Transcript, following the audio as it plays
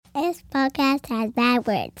podcast has bad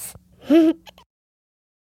words.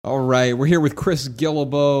 All right, we're here with Chris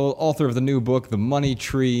Guillebeau, author of the new book, The Money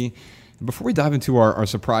Tree. Before we dive into our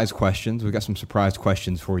surprise questions, we've got some surprise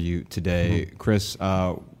questions for you today. Mm-hmm. Chris,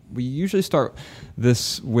 we usually start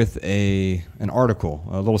this with an article,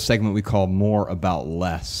 a little segment we call More About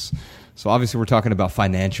Less. So obviously we're talking about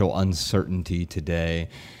financial uncertainty today.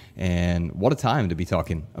 And what a time to be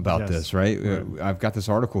talking about this, right? I've got this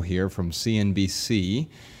article here from CNBC,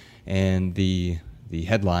 and the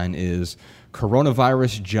headline is,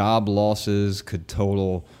 Coronavirus job losses could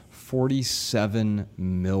total 47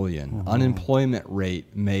 million. Mm-hmm. Unemployment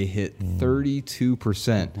rate may hit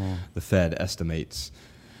 32%, the Fed estimates.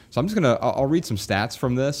 So I'm just I'll read some stats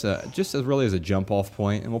from this, just as really as a jump-off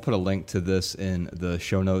point, and we'll put a link to this in the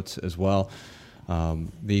show notes as well.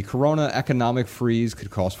 The Corona economic freeze could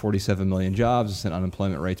cost 47 million jobs and send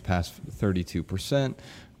unemployment rates past 32%.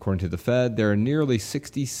 According to the Fed, there are nearly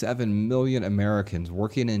 67 million Americans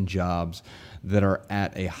working in jobs that are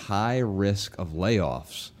at a high risk of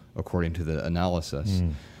layoffs, according to the analysis.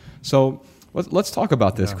 So let's talk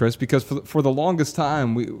about this, Chris, because for the longest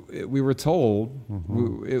time, we were told,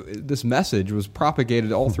 this message was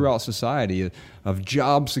propagated all throughout society of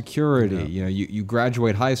job security. You know, you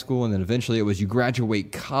graduate high school, and then eventually it was you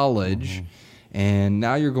graduate college, and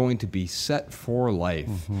now you're going to be set for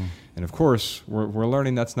life. And of course, we're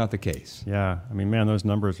learning that's not the case. Yeah, I mean, man, those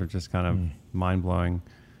numbers are just kind of mind-blowing.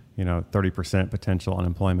 You know, 30% potential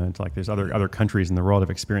unemployment. Like, there's other countries in the world have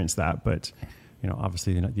experienced that, but you know,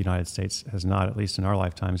 obviously the United States has not, at least in our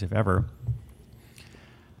lifetimes, if ever.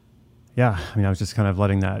 Yeah, I mean, I was just kind of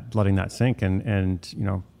letting that sink, and you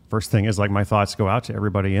know, first thing is, like, my thoughts go out to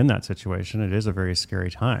everybody in that situation. It is a very scary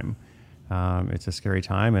time. It's a scary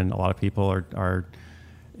time, and a lot of people are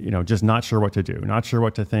you know, just not sure what to do, not sure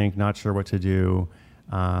what to think, not sure what to do,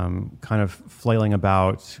 kind of flailing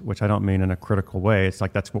about, which I don't mean in a critical way. It's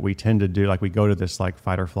like that's what we tend to do. Like, we go to this like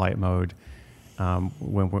fight or flight mode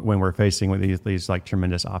when we're facing with these like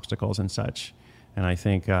tremendous obstacles and such. And I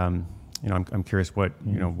think you know, I'm curious what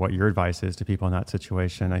you know what your advice is to people in that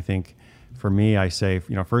situation. I think for me, I say,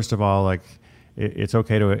 you know, first of all, like it's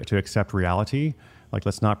okay to accept reality. Like,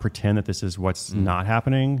 let's not pretend that this is what's not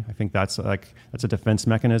happening. I think that's a defense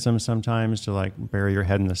mechanism sometimes, to like bury your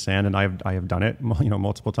head in the sand, and I have done it, you know,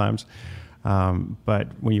 multiple times. But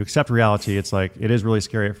when you accept reality, it's like it is really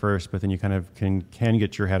scary at first, but then you kind of can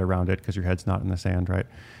get your head around it because your head's not in the sand, right?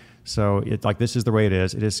 So it's like, this is the way it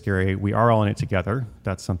is. It is scary. We are all in it together.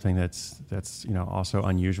 That's something that's you know, also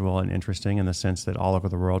unusual and interesting in the sense that all over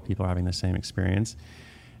the world people are having the same experience.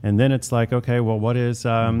 And then it's like, okay, well, what is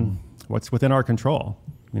what's within our control?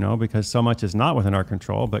 You know, because so much is not within our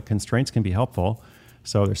control, but constraints can be helpful.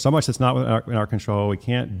 So there's so much that's not in our control. We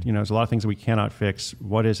can't, you know, there's a lot of things that we cannot fix.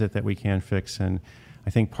 What is it that we can fix? And I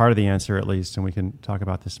think part of the answer, at least, and we can talk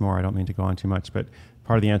about this more, I don't mean to go on too much, but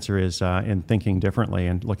part of the answer is in thinking differently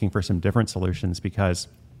and looking for some different solutions, because,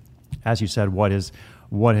 as you said, what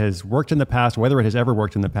has worked in the past, whether it has ever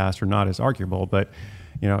worked in the past or not, is arguable, but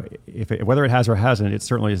you know, whether it has or hasn't, it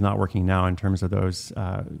certainly is not working now in terms of those,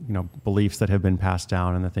 you know, beliefs that have been passed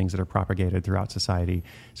down and the things that are propagated throughout society.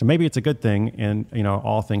 So maybe it's a good thing, and you know,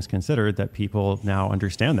 all things considered, that people now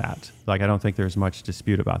understand that. Like, I don't think there's much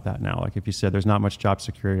dispute about that now. Like, if you said there's not much job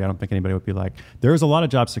security, I don't think anybody would be like, there's a lot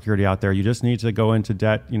of job security out there. You just need to go into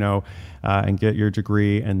debt, you know, and get your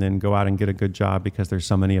degree, and then go out and get a good job because there's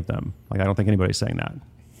so many of them. Like, I don't think anybody's saying that.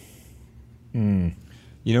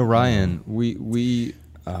 You know, Ryan, we've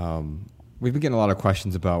been getting a lot of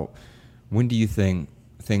questions about when do you think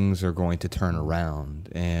things are going to turn around?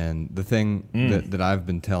 And the thing that I've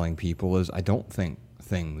been telling people is I don't think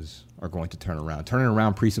things are going to turn around. Turning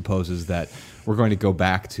around presupposes that we're going to go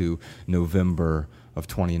back to November of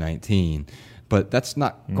 2019. But that's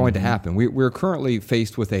not going to happen. We're currently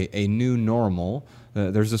faced with a new normal.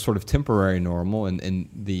 There's this sort of temporary normal in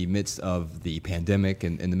the midst of the pandemic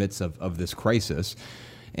and in the midst of this crisis.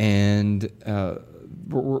 And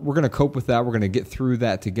we're going to cope with that. We're going to get through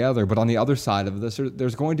that together. But on the other side of this,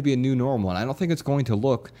 there's going to be a new normal. And I don't think it's going to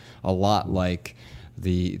look a lot like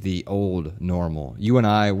the old normal. You and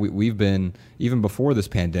I, we've been, even before this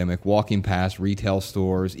pandemic, walking past retail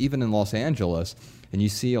stores, even in Los Angeles, and you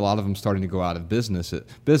see a lot of them starting to go out of business.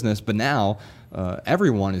 But now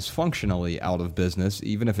everyone is functionally out of business,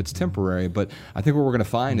 even if it's temporary. But I think what we're going to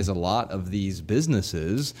find is a lot of these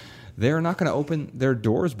businesses, they're not going to open their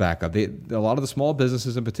doors back up. A lot of the small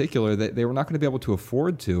businesses in particular, they were not going to be able to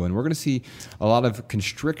afford to. And we're going to see a lot of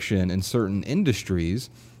constriction in certain industries.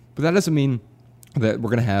 But that doesn't mean that we're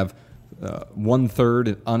going to have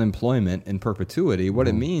 1/3 unemployment in perpetuity, what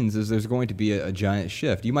it means is there's going to be a giant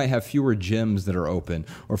shift. You might have fewer gyms that are open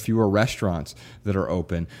or fewer restaurants that are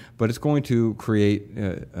open, but it's going to create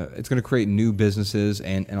new businesses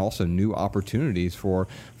and also new opportunities for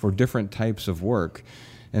different types of work.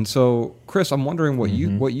 And so, Chris, I'm wondering what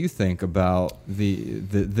you think about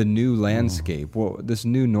the new landscape, this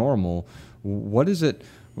new normal. What is it?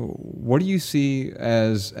 What do you see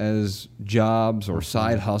as jobs or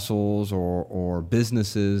side hustles or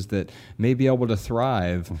businesses that may be able to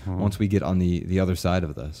thrive once we get on the other side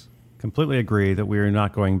of this? Completely agree that we are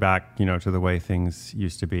not going back, to the way things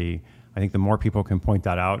used to be. I think the more people can point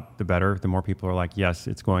that out, the better. The more people are like, yes,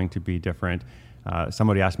 it's going to be different.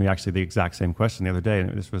 Somebody asked me actually the exact same question the other day,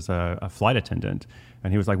 and this was a flight attendant,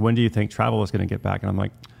 and he was like, when do you think travel is going to get back? And I'm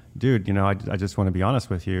like, dude, I just want to be honest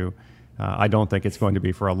with you. I don't think it's going to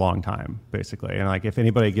be for a long time, basically. And like, if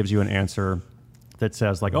anybody gives you an answer that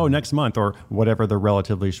says like, oh, next month or whatever the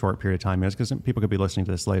relatively short period of time is, because people could be listening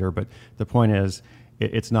to this later, but the point is,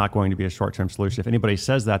 it's not going to be a short-term solution. If anybody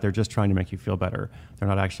says that, they're just trying to make you feel better. They're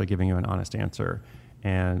not actually giving you an honest answer,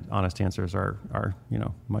 and honest answers are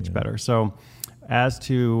much better. So as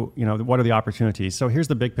to, what are the opportunities? So here's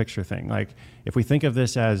the big picture thing. Like, if we think of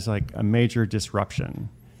this as like a major disruption,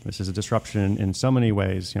 this is a disruption in so many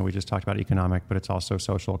ways. We just talked about economic, but it's also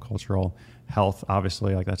social, cultural, health,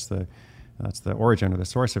 obviously. Like that's the origin or the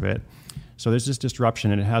source of it. So there's this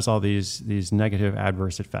disruption, and it has all these negative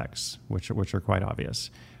adverse effects, which are quite obvious.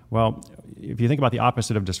 Well, if you think about the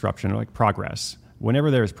opposite of disruption, like progress, whenever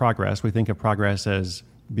there's progress, we think of progress as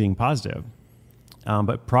being positive.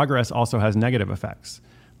 But progress also has negative effects.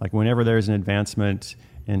 Like whenever there's an advancement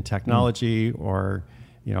in technology or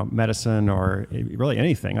medicine or really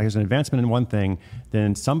anything, like there's an advancement in one thing,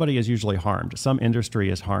 then somebody is usually harmed. Some industry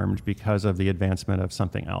is harmed because of the advancement of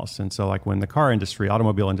something else. And so like when the car industry,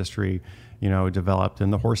 automobile industry, developed,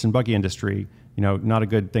 and the horse and buggy industry, not a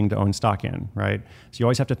good thing to own stock in, right? So you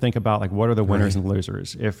always have to think about like, what are the winners and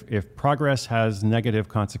losers? If progress has negative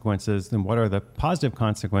consequences, then what are the positive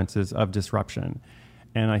consequences of disruption?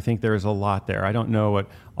 And I think there's a lot there. I don't know what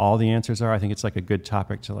all the answers are. I think it's like a good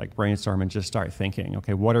topic to like brainstorm and just start thinking,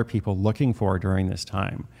 okay, what are people looking for during this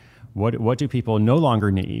time? What do people no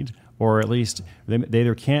longer need? Or at least they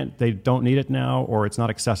either they don't need it now, or it's not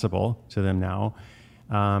accessible to them now.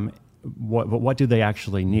 What do they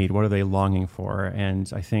actually need? What are they longing for?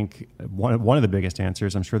 And I think one of the biggest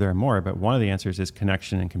answers, I'm sure there are more, but one of the answers is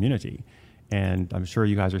connection and community. And I'm sure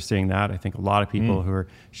you guys are seeing that. I think a lot of people who are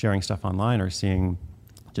sharing stuff online are seeing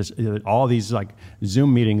just all these like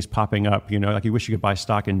Zoom meetings popping up, like you wish you could buy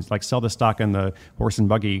stock and like sell the stock in the horse and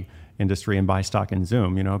buggy industry and buy stock in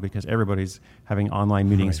Zoom, because everybody's having online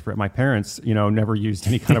meetings. My parents, never used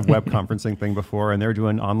any kind of web conferencing thing before, and they're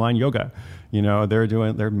doing online yoga.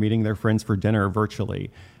 They're meeting their friends for dinner virtually.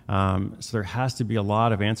 So there has to be a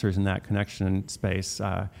lot of answers in that connection space.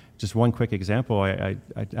 Just one quick example, I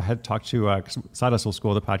had talked to Side Hustle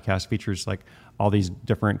School. The podcast features like all these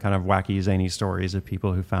different kind of wacky, zany stories of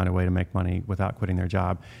people who found a way to make money without quitting their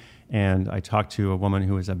job. And I talked to a woman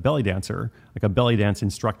who was a belly dancer, like a belly dance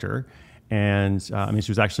instructor. And she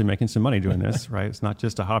was actually making some money doing this, right? It's not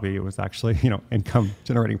just a hobby. It was actually, income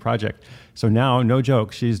generating project. So now, no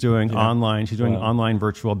joke, she's doing online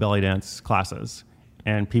virtual belly dance classes,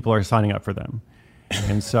 and people are signing up for them.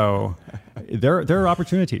 And so there are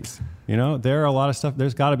opportunities, there are a lot of stuff.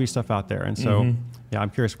 There's gotta be stuff out there. And so, I'm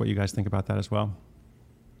curious what you guys think about that as well.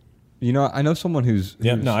 I know someone who's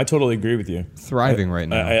I totally agree with you. Thriving right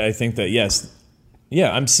now. I think that, yes.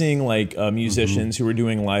 Yeah, I'm seeing like musicians who are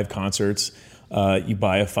doing live concerts. You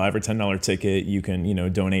buy a $5 or $10 ticket, you can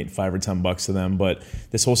donate $5 or $10 to them. But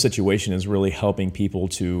this whole situation is really helping people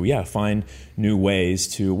to find new ways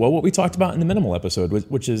to what we talked about in the minimal episode,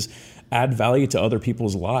 which is add value to other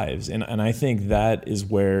people's lives. And I think that is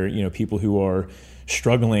where people who are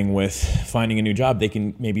struggling with finding a new job, they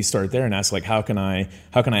can maybe start there and ask like, how can I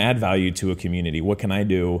add value to a community? What can I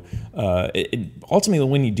do? Ultimately,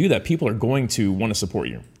 when you do that, people are going to want to support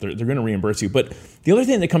you. They're going to reimburse you. But the other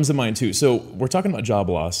thing that comes to mind too, so we're talking about job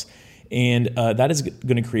loss, and that is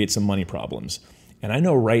going to create some money problems. And I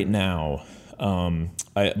know right now,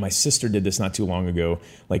 my sister did this not too long ago.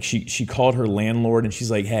 Like she called her landlord and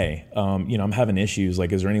she's like, hey, I'm having issues.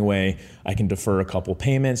 Like, is there any way I can defer a couple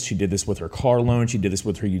payments? She did this with her car loan. She did this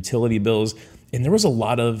with her utility bills. And there was a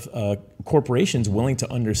lot of corporations willing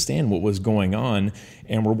to understand what was going on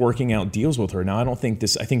and were working out deals with her. Now, I think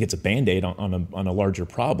it's a Band-Aid on a larger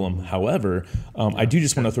problem. However, I do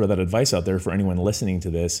just want to throw that advice out there for anyone listening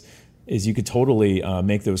to this, is you could totally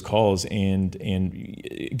make those calls and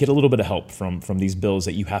get a little bit of help from these bills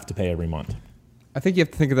that you have to pay every month. I think you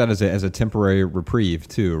have to think of that as a temporary reprieve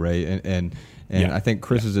too, right? And Yeah. I think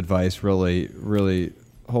Chris's advice really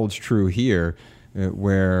holds true here,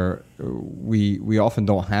 where we often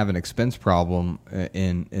don't have an expense problem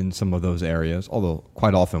in some of those areas, although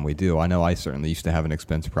quite often we do. I know I certainly used to have an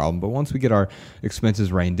expense problem, but once we get our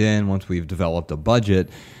expenses reined in, once we've developed a budget,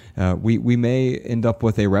 we may end up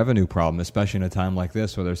with a revenue problem, especially in a time like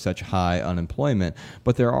this where there's such high unemployment.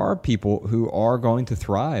 But there are people who are going to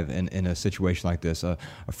thrive in a situation like this. A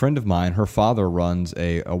friend of mine, her father runs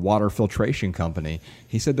a water filtration company.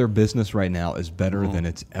 He said their business right now is better than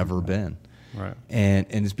it's ever been. Right. And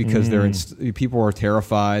it's because people are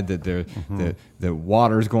terrified that the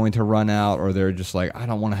water's going to run out, or they're just like, I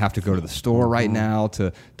don't want to have to go to the store right now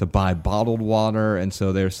to buy bottled water, and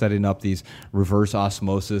so they're setting up these reverse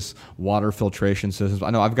osmosis water filtration systems. I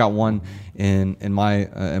know I've got one in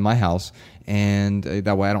my house, and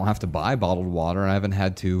that way I don't have to buy bottled water, and I haven't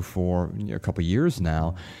had to for a couple of years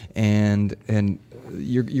now, and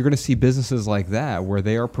you're going to see businesses like that where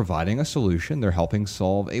they are providing a solution, they're helping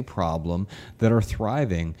solve a problem, that are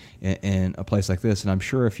thriving in a place like this. And I'm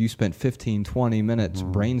sure if you spent 15, 20 minutes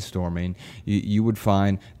brainstorming, you would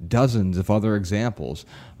find dozens of other examples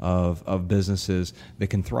of businesses that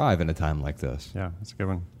can thrive in a time like this. Yeah, that's a good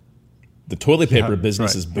one. The toilet paper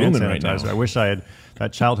business right. is booming right now. I wish I had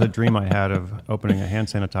that childhood dream I had of opening a hand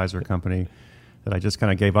sanitizer company that I just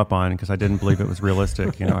kind of gave up on because I didn't believe it was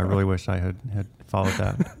realistic. I really wish I had followed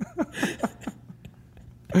that.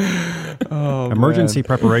 Emergency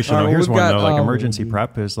preparation. All right, Here's we've one got, though. Like emergency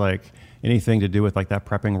prep is like anything to do with like that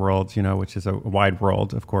prepping world, which is a wide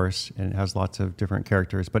world, of course, and it has lots of different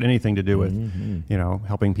characters. But anything to do with,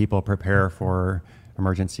 helping people prepare for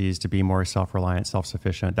emergencies, to be more self-reliant,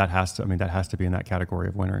 self-sufficient. That has to be in that category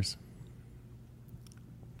of winners.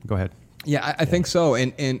 Go ahead. Yeah, I think so,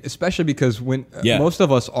 and especially because when most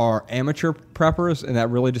of us are amateur preppers, and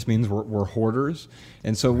that really just means we're hoarders.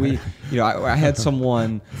 And so I had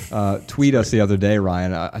someone tweet us the other day,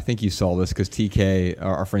 Ryan. I think you saw this because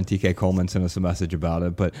our friend TK Coleman sent us a message about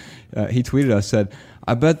it. But he tweeted us, said,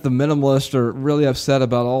 "I bet the minimalists are really upset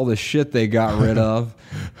about all the shit they got rid of."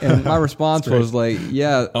 And my response was like,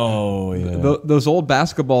 "Yeah, those old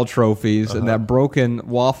basketball trophies and that broken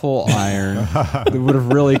waffle iron that would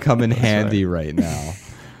have really come in handy right now."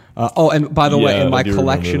 And by the way, in my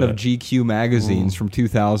collection of GQ magazines from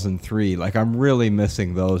 2003, like I'm really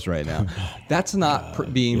missing those right now. That's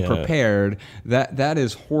not being prepared. That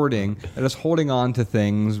is hoarding. That is holding on to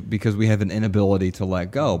things because we have an inability to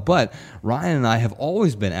let go. But Ryan and I have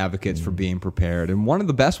always been advocates for being prepared. And one of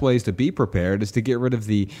the best ways to be prepared is to get rid of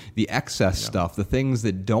the excess stuff, the things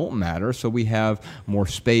that don't matter, so we have more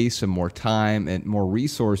space and more time and more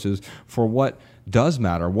resources for what does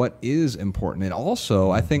matter, what is important. And also,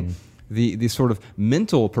 I think the sort of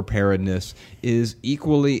mental preparedness is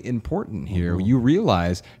equally important here. You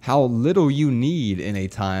realize how little you need in a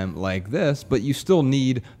time like this, but you still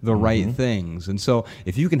need the right things. And so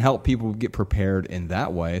if you can help people get prepared in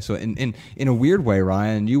that way, so in a weird way,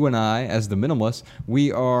 Ryan, you and I, as the minimalists,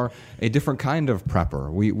 we are a different kind of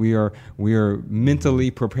prepper. We are mentally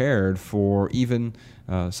prepared for even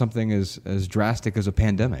something as drastic as a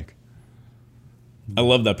pandemic. I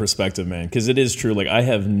love that perspective, man, because it is true. Like, I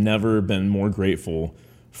have never been more grateful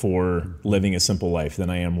for living a simple life than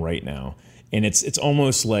I am right now. And it's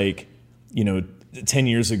almost like, 10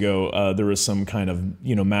 years ago, there was some kind of,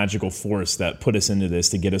 magical force that put us into this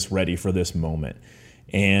to get us ready for this moment.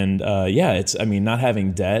 And not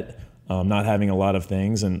having debt, not having a lot of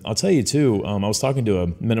things. And I'll tell you too, I was talking to a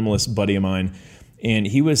minimalist buddy of mine, and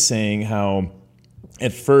he was saying how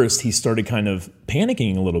at first he started kind of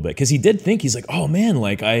panicking a little bit because he did think, he's like, oh man,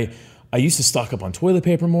 like I used to stock up on toilet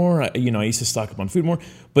paper more. I used to stock up on food more.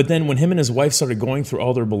 But then when him and his wife started going through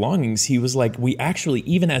all their belongings, he was like, we actually,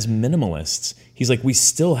 even as minimalists, he's like, we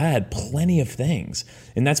still had plenty of things.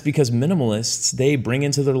 And that's because minimalists, they bring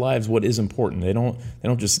into their lives what is important. They don't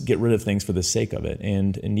just get rid of things for the sake of it.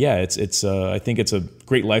 And yeah, it's I think it's a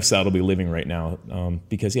great lifestyle to be living right now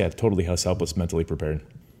because it totally helps us mentally prepared.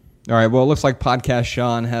 All right, well, it looks like Podcast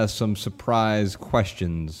Sean has some surprise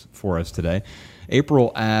questions for us today.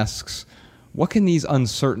 April asks, what can these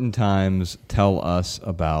uncertain times tell us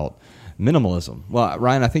about minimalism? Well,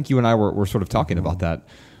 Ryan, I think you and I were sort of talking about that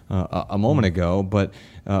a moment ago, but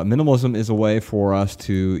minimalism is a way for us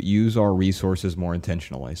to use our resources more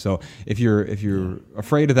intentionally. So if you're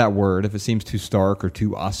afraid of that word, if it seems too stark or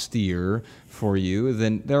too austere for you,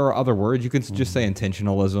 then there are other words. You can just say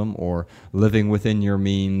intentionalism or living within your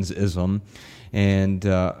means-ism. And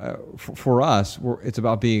for us, it's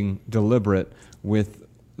about being deliberate with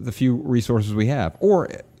the few resources we have. Or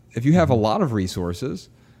if you have a lot of resources,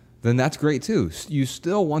 then that's great too. You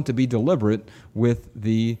still want to be deliberate with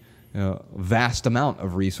the vast amount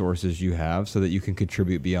of resources you have so that you can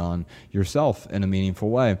contribute beyond yourself in a meaningful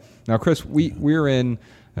way. Now, Chris, we're in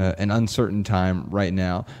an uncertain time right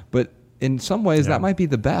now, but in some ways that might be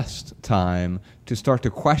the best time to start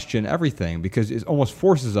to question everything, because it almost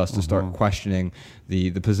forces us to start questioning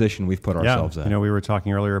the position we've put ourselves in. We were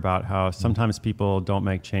talking earlier about how sometimes people don't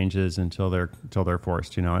make changes until they're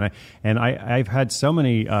forced, and I've had so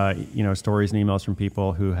many stories and emails from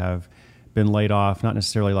people who have been laid off, not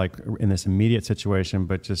necessarily like in this immediate situation,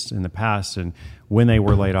 but just in the past. And when they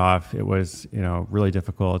were laid off, it was, really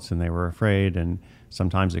difficult, and they were afraid, and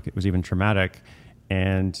sometimes it was even traumatic.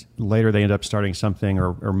 And later they end up starting something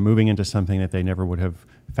or moving into something that they never would have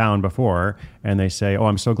found before. And they say, oh,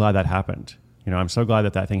 I'm so glad that happened. I'm so glad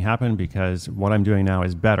that thing happened, because what I'm doing now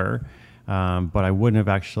is better. But I wouldn't have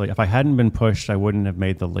actually, if I hadn't been pushed, I wouldn't have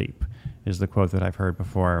made the leap, is the quote that I've heard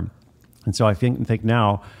before. And so I think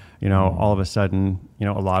now, all of a sudden, a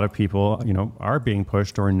lot of people, are being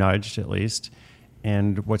pushed or nudged at least.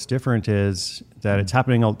 And what's different is that it's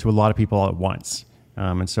happening to a lot of people all at once.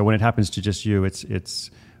 And so when it happens to just you, it's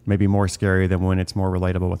maybe more scary than when it's more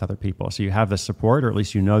relatable with other people. So you have the support, or at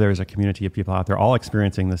least there's a community of people out there all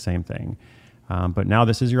experiencing the same thing. But now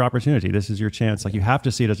this is your opportunity. This is your chance. Like, you have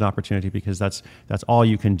to see it as an opportunity, because that's all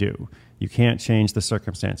you can do. You can't change the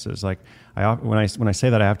circumstances. Like, when I say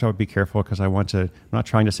that, I have to be careful, because I'm not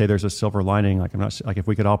trying to say there's a silver lining. Like, I'm not like, if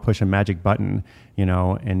we could all push a magic button,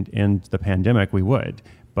 and end the pandemic, we would.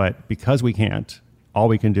 But because we can't, all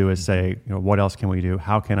we can do is say, what else can we do?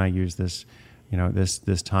 How can I use this,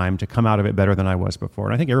 this time to come out of it better than I was before?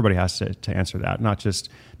 And I think everybody has to answer that, not just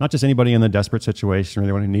anybody in the desperate situation or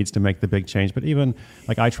anyone who needs to make the big change, but even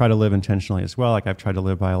like I try to live intentionally as well. Like, I've tried to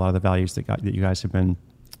live by a lot of the values that you guys have been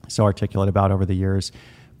so articulate about over the years.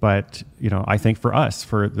 But, I think for us,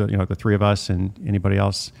 for the three of us and anybody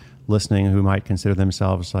else listening who might consider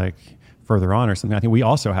themselves like further on or something, I think we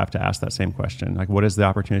also have to ask that same question. Like, what does the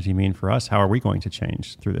opportunity mean for us? How are we going to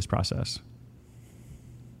change through this process?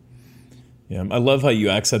 Yeah, I love how you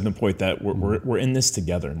accent the point that we're in this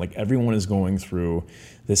together. Like, everyone is going through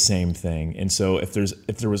the same thing, and so if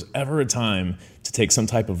there was ever a time to take some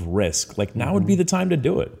type of risk, like, now would be the time to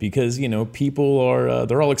do it, because people are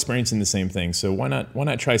they're all experiencing the same thing. So why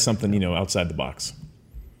not try something outside the box?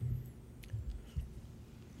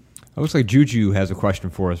 It looks like Juju has a question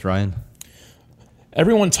for us, Ryan.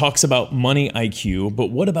 Everyone talks about money IQ,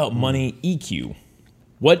 but what about money EQ?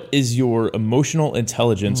 What is your emotional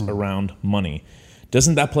intelligence around money?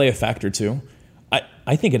 Doesn't that play a factor too?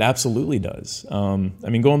 I think it absolutely does.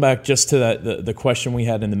 Going back just to the question we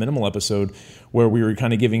had in the minimal episode, where we were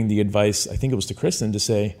kind of giving the advice, I think it was to Kristen to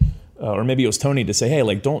say, or maybe it was Tony to say, hey,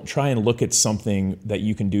 like, don't try and look at something that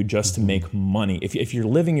you can do just to make money. If you're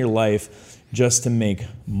living your life just to make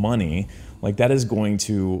money, like, that is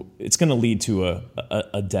it's going to lead to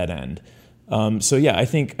a dead end. So yeah, I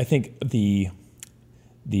think the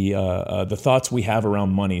thoughts we have around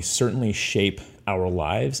money certainly shape our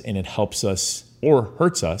lives, and it helps us or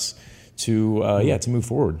hurts us to move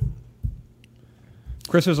forward.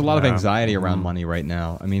 Chris, there's a lot of anxiety around money right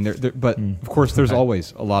now. I mean, but of course, there's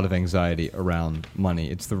always a lot of anxiety around money.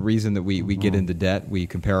 It's the reason that we get into debt. We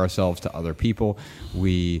compare ourselves to other people.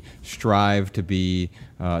 We strive to be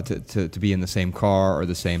to be in the same car or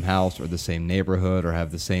the same house or the same neighborhood or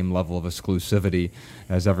have the same level of exclusivity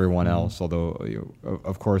as everyone else. Although,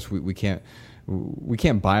 of course, we can't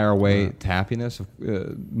buy our way to happiness.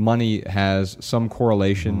 Money has some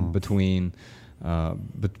correlation between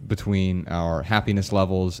our happiness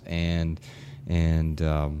levels and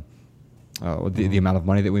the amount of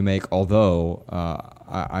money that we make. Although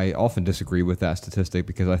I often disagree with that statistic,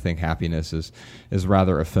 because I think happiness is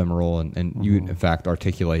rather ephemeral, and you in fact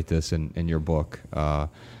articulate this in your book,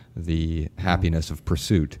 The Happiness of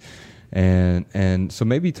Pursuit, and so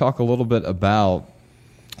maybe talk a little bit about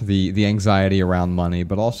the anxiety around money,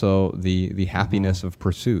 but also the happiness of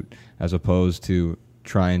pursuit, as opposed to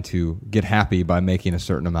trying to get happy by making a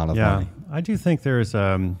certain amount of money. I do think there's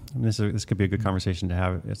this could be a good conversation to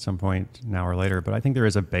have at some point now or later, but I think there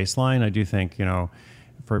is a baseline. I do think,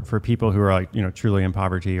 for people who are like, truly in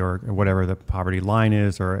poverty or whatever the poverty line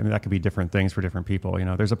is, or that could be different things for different people.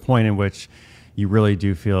 There's a point in which you really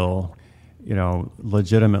do feel,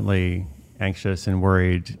 legitimately anxious and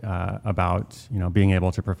worried about, being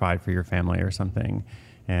able to provide for your family or something.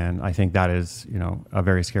 And I think that is, a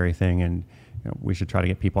very scary thing. And we should try to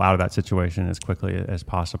get people out of that situation as quickly as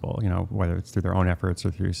possible, whether it's through their own efforts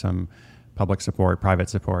or through some public support, private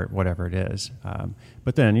support, whatever it is.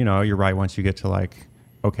 But then, you're right, once you get to like,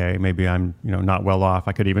 okay, maybe I'm, not well off,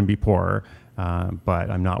 I could even be poor. but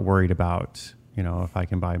I'm not worried about, if I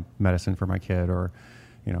can buy medicine for my kid or,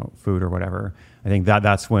 food or whatever. I think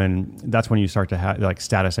that's when you start to have, like,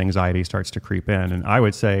 status anxiety starts to creep in. And I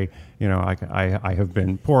would say, I have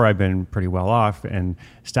been poor, I've been pretty well off, and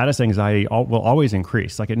status anxiety will always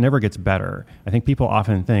increase. Like, it never gets better. I think people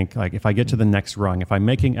often think, like, if I get to the next rung, if I'm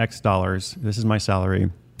making X dollars, this is my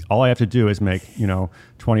salary, all I have to do is make,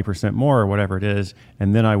 20% more or whatever it is,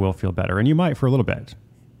 and then I will feel better. And you might for a little bit.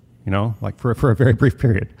 Like for a very brief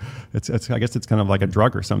period. I guess it's kind of like a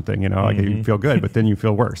drug or something, like you feel good, but then you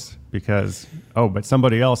feel worse because, but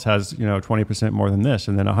somebody else has, 20% more than this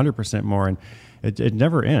and then 100% more. And it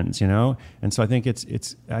never ends, And so I think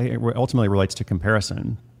it ultimately relates to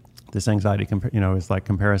comparison. This anxiety, is like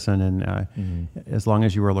comparison. And as long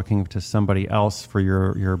as you are looking to somebody else for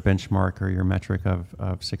your benchmark or your metric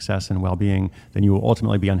of success and well-being, then you will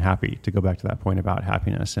ultimately be unhappy, to go back to that point about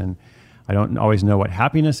happiness. And I don't always know what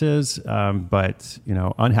happiness is, but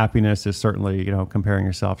unhappiness is certainly comparing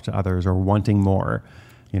yourself to others or wanting more,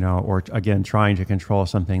 or again trying to control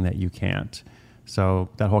something that you can't. So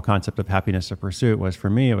that whole concept of happiness of pursuit was, for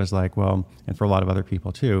me, it was like, well, and for a lot of other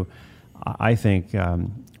people too. I think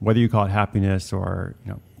whether you call it happiness or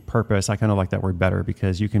purpose, I kind of like that word better,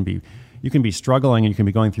 because you can be struggling and you can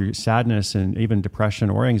be going through sadness and even depression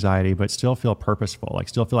or anxiety, but still feel purposeful, like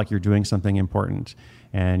still feel like you're doing something important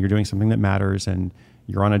and you're doing something that matters, and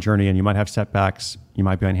you're on a journey, and you might have setbacks, you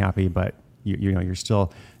might be unhappy, but you're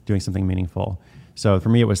still doing something meaningful. So for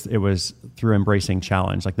me, it was through embracing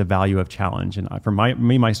challenge, like the value of challenge. And for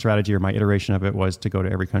my strategy or my iteration of it was to go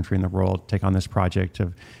to every country in the world, take on this project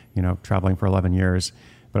of, traveling for 11 years,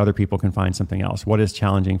 but other people can find something else. What is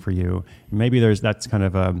challenging for you? Maybe that's kind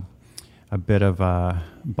of a bit of a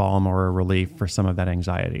balm or a relief for some of that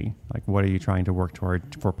anxiety. Like, what are you trying to work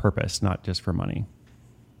toward for purpose, not just for money?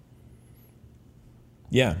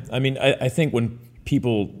 Yeah. I mean, I think when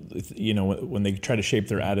people, when they try to shape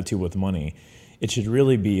their attitude with money, it should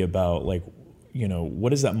really be about, like,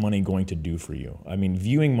 what is that money going to do for you? I mean,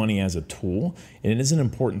 viewing money as a tool, and it is an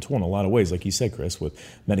important tool in a lot of ways, like you said, Chris, with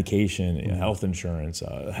medication, health insurance,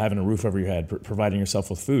 having a roof over your head, providing yourself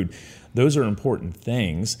with food. Those are important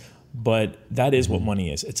things, but that is what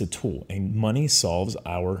money is. It's a tool, and money solves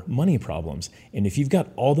our money problems. And if you've got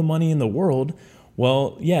all the money in the world,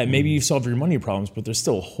 well, yeah, maybe you've solved your money problems, but there's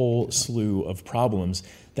still a whole slew of problems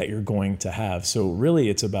that you're going to have. So really,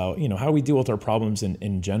 it's about how we deal with our problems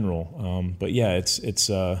in general. But yeah, it's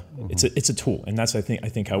a tool, and that's I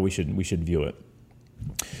think how we should view it.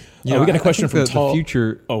 We got a question from Tall. The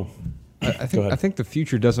future. Oh, I think the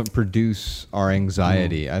future doesn't produce our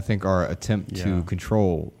anxiety. I think our attempt to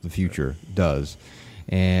control the future does.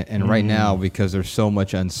 And right now, because there's so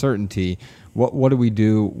much uncertainty, what do we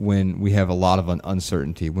do when we have a lot of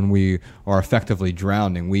uncertainty? When we are effectively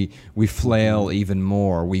drowning, we flail even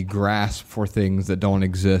more. We grasp for things that don't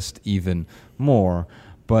exist even more.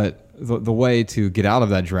 But the way to get out of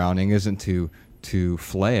that drowning isn't to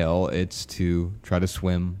flail. It's to try to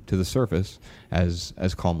swim to the surface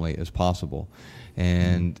as calmly as possible.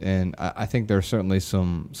 And I think there are certainly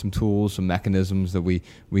some tools, some mechanisms that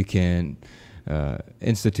we can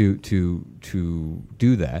institute to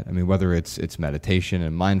do that. I mean, whether it's meditation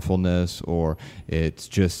and mindfulness, or it's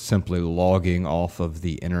just simply logging off of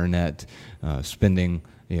the internet, spending,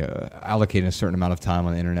 allocating a certain amount of time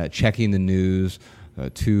on the internet, checking the news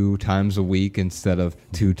 2 times a week instead of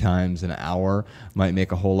 2 times an hour might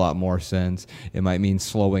make a whole lot more sense. It might mean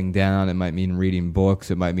slowing down. It might mean reading books.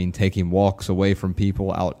 It might mean taking walks away from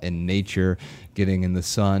people, out in nature, getting in the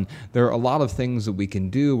sun. There are a lot of things that we can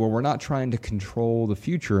do where we're not trying to control the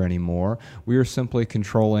future anymore. We are simply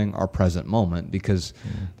controlling our present moment, because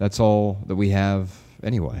that's all that we have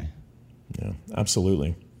anyway. Yeah,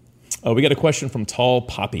 absolutely. We got a question from Tall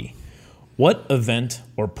Poppy. What event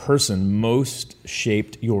or person most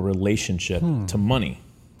shaped your relationship to money?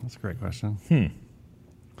 That's a great question.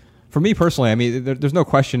 For me personally, I mean, there's no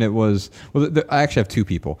question it was... Well, I actually have 2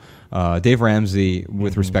 people. Dave Ramsey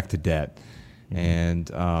with respect to debt. And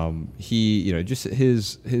he, just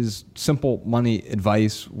his simple money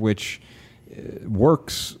advice, which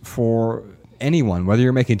works for anyone, whether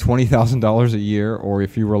you're making $20,000 a year or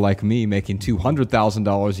if you were like me making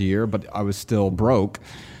 $200,000 a year, but I was still broke.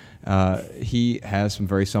 He has some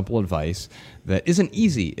very simple advice that isn't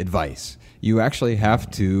easy advice. You actually have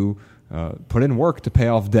to put in work to pay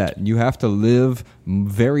off debt. You have to live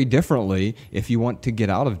very differently if you want to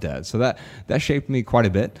get out of debt. So that shaped me quite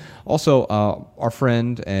a bit. Also, our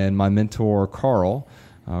friend and my mentor, Carl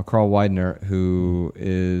Widener, who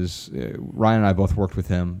is, Ryan and I both worked with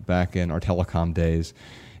him back in our telecom days,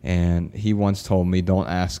 and he once told me, don't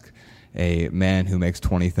ask a man who makes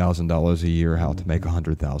 $20,000 a year how to make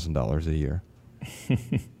 $100,000 a year.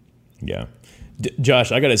 Yeah.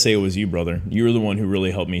 Josh, I got to say it was you, brother. You were the one who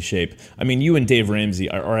really helped me shape. I mean, you and Dave Ramsey,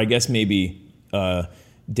 or I guess maybe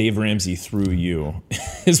Dave Ramsey through you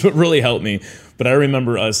is what really helped me. But I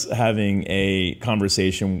remember us having a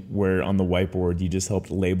conversation where on the whiteboard, you just helped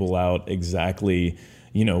label out exactly,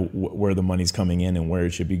 where the money's coming in and where it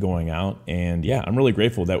should be going out. And yeah, I'm really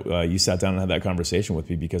grateful that you sat down and had that conversation with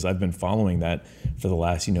me, because I've been following that for the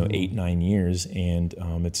last, 8-9 years. And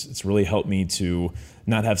it's really helped me to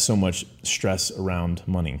not have so much stress around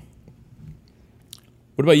money.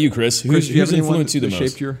 What about you, Chris? Who's influenced you the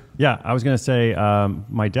most? Yeah, I was going to say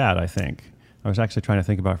my dad, I think. I was actually trying to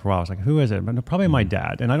think about it for a while. I was like, who is it? But probably my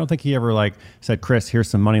dad. And I don't think he ever said, Chris, here's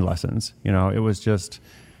some money lessons. It was just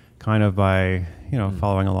kind of by,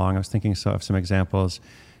 following along. I was thinking of some examples.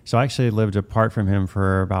 So I actually lived apart from him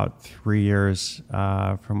for about 3 years.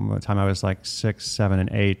 From the time I was 6, 7, and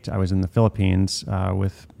 8, I was in the Philippines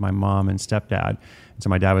with my mom and stepdad. And so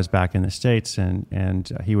my dad was back in the States,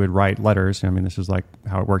 and he would write letters. I mean, this was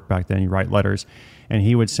how it worked back then. You write letters. And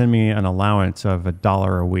he would send me an allowance of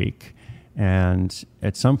 $1 a week. And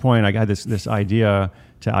at some point, I got this idea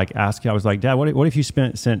to ask you. I was like, Dad, what if you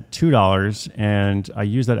sent $2 and I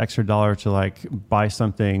used that extra dollar to buy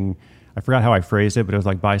something? I forgot how I phrased it, but it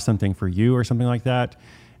was buy something for you or something like that.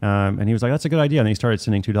 And he was like, that's a good idea. And he started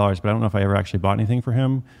sending $2, but I don't know if I ever actually bought anything for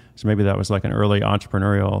him. So maybe that was an early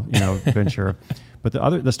entrepreneurial, venture. But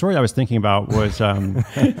the story I was thinking about was,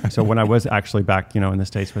 so when I was actually back, in the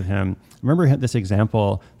States with him, I remember this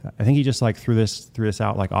example. I think he just threw this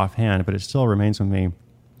out offhand, but it still remains with me.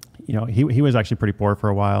 He was actually pretty poor for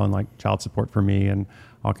a while, and child support for me and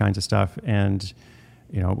all kinds of stuff. And,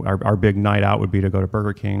 our big night out would be to go to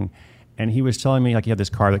Burger King. And he was telling me he had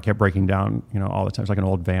this car that kept breaking down, all the time. It was an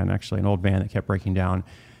old van that kept breaking down.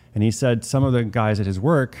 And he said some of the guys at his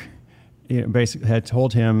work basically had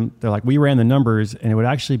told him, they're we ran the numbers and it would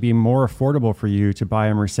actually be more affordable for you to buy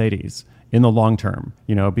a Mercedes in the long term,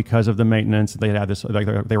 because of the maintenance. They had this,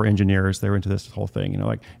 they were engineers, they were into this whole thing,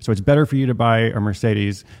 so it's better for you to buy a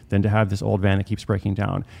Mercedes than to have this old van that keeps breaking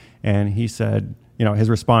down. And he said, his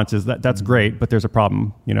response is that's great, but there's a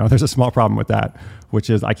problem, there's a small problem with that, which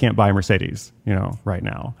is I can't buy a Mercedes, right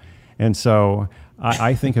now. And so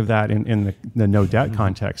I think of that in the no debt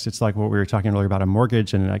context. It's like what we were talking earlier about a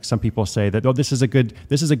mortgage, and some people say that, oh, this is a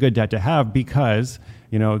good debt to have because,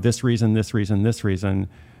 this reason.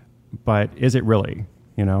 But is it really?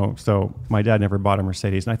 So my dad never bought a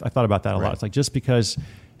Mercedes, and I thought about that a lot. It's just because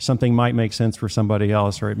something might make sense for somebody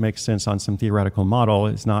else, or it makes sense on some theoretical model,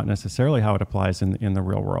 it's not necessarily how it applies in the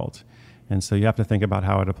real world. And so you have to think about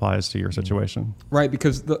how it applies to your situation. Right,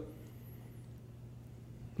 because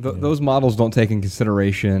those models don't take in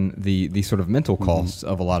consideration the sort of mental costs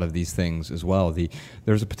of a lot of these things as well.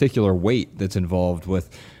 There's a particular weight that's involved with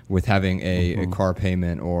having a car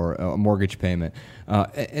payment or a mortgage payment,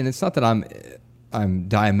 and it's not that I'm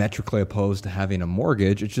diametrically opposed to having a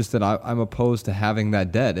mortgage. It's just that I'm opposed to having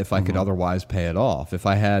that debt if I could otherwise pay it off. If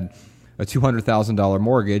I had a $200,000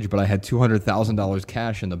 mortgage, but I had $200,000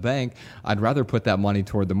 cash in the bank, I'd rather put that money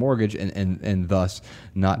toward the mortgage and thus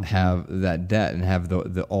not have that debt and have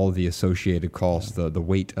all the associated costs, the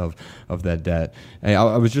weight of that debt. Hey,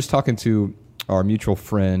 I was just talking to our mutual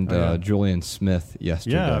friend, Julian Smith,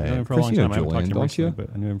 yesterday. Yeah, I've known him for Chris, a long time. Julian, I haven't talked to him don't recently, you? but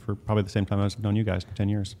I knew him for probably the same time I've known you guys, 10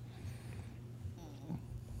 years.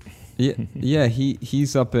 Yeah,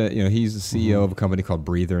 he's up at, he's the CEO of a company called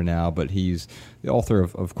Breather now, but he's the author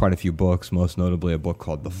of quite a few books, most notably a book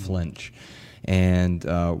called The Flinch. And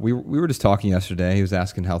we were just talking yesterday. He was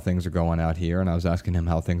asking how things are going out here, and I was asking him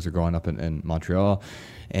how things are going up in Montreal.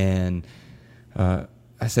 And I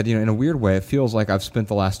said, in a weird way, it feels like I've spent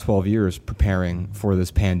the last 12 years preparing for this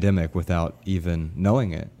pandemic without even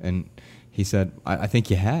knowing it. And he said, I think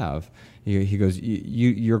you have. He goes,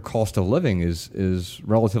 your cost of living is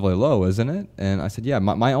relatively low, isn't it? And I said, yeah,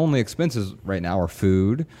 my only expenses right now are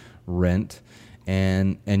food, rent,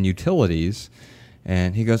 and utilities.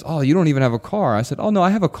 And he goes, oh, you don't even have a car. I said, oh, no,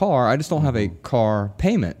 I have a car. I just don't have a car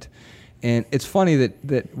payment. And it's funny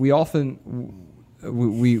that we often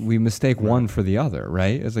we mistake one for the other,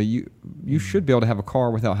 right? It's like you should be able to have a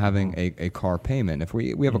car without having a car payment. If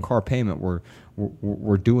we have a car payment,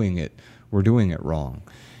 we're doing it wrong.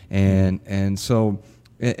 And so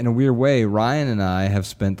in a weird way, Ryan and I have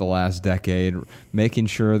spent the last decade making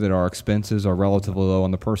sure that our expenses are relatively low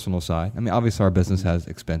on the personal side. I mean, obviously our business has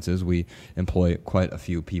expenses. We employ quite a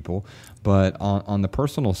few people. But on the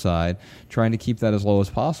personal side, trying to keep that as low as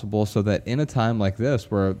possible so that in a time like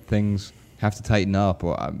this where things have to tighten up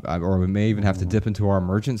or we may even have to dip into our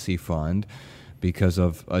emergency fund, because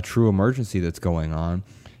of a true emergency that's going on,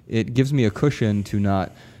 it gives me a cushion to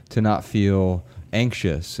not feel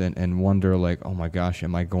anxious and wonder like, oh my gosh,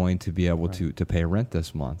 am I going to be able to pay rent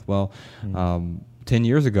this month? Well, 10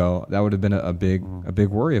 years ago, that would have been a big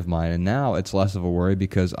worry of mine, and now it's less of a worry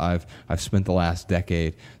because I've spent the last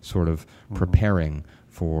decade sort of preparing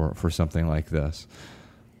for something like this.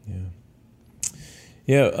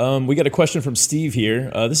 Yeah, we got a question from Steve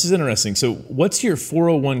here. This is interesting. So what's your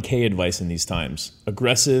 401k advice in these times?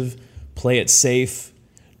 Aggressive, play it safe,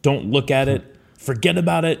 don't look at it, forget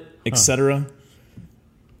about it, etc.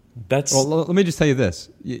 Well, let me just tell you this: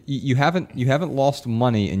 you haven't lost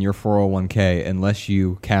money in your 401k unless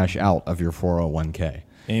you cash out of your 401k.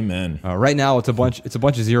 Amen. Right now, it's a bunch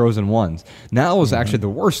of zeros and ones. Now is actually the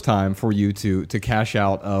worst time for you to cash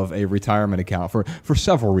out of a retirement account for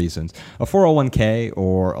several reasons. A 401k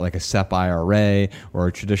or like a SEP IRA or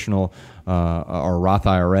a traditional or Roth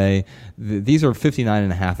IRA, these are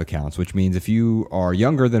 59.5 accounts, which means if you are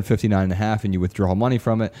younger than 59.5 and you withdraw money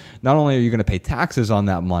from it, not only are you going to pay taxes on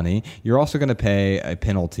that money, you're also going to pay a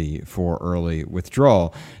penalty for early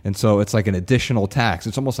withdrawal. And so it's like an additional tax.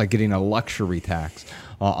 It's almost like getting a luxury tax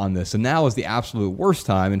on this. And now is the absolute worst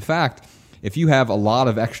time. In fact, if you have a lot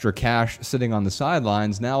of extra cash sitting on the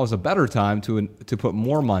sidelines, now is a better time to put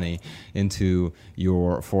more money into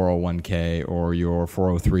your 401k or your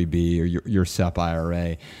 403b or your SEP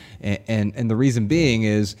IRA. And the reason being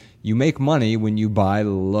is you make money when you buy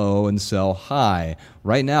low and sell high.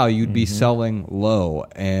 Right now, you'd be selling low,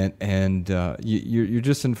 and you're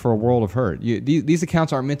just in for a world of hurt. These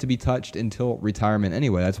accounts aren't meant to be touched until retirement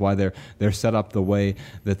anyway. That's why they're set up the way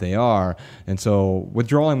that they are. And so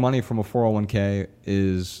withdrawing money from a 401k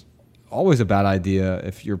is always a bad idea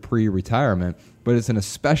if you're pre-retirement, but it's an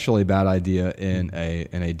especially bad idea in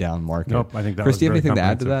a down market. Nope, I think that Chris, was do you have very anything to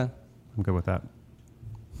add to that? I'm good with that.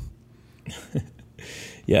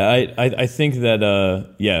 Yeah, I think that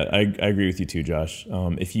I agree with you too, Josh.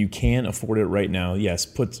 If you can afford it right now, yes,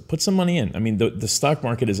 put some money in. I mean, the stock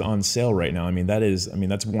market is on sale right now. I mean,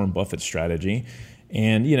 that's Warren Buffett's strategy,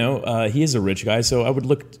 and he is a rich guy, so I would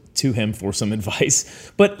look to him for some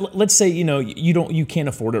advice. But let's say you can't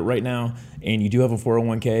afford it right now, and you do have a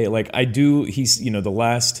 401k. Like I do, he's the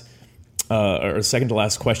last or second to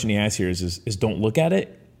last question he asked here is don't look at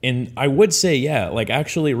it. And I would say,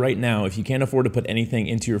 actually right now, if you can't afford to put anything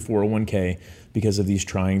into your 401k because of these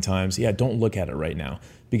trying times, don't look at it right now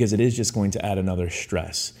because it is just going to add another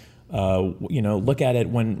stress. Look at it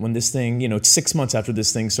when this thing, 6 months after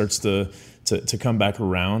this thing starts to come back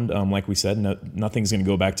around. Like we said, nothing's going to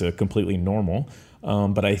go back to completely normal.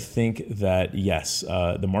 But I think that, yes,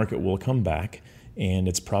 the market will come back, and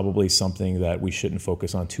it's probably something that we shouldn't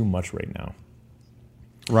focus on too much right now.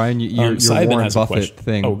 Ryan, your Warren Buffett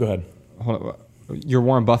thing. Oh, go ahead. Hold on. Your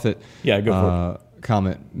Warren Buffett go for it.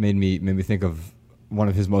 Comment made me think of one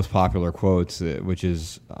of his most popular quotes, which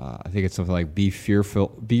is I think it's something like "Be fearful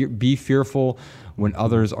when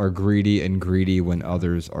others are greedy, and greedy when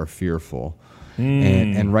others are fearful."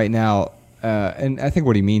 And right now, and I think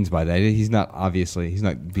what he means by that, he's not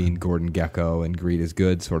being Gordon Gekko and greed is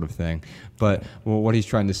good sort of thing, but what he's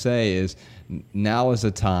trying to say is now is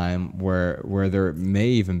a time where there may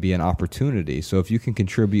even be an opportunity. So if you can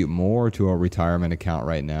contribute more to a retirement account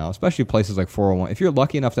right now, especially places like 401, if you're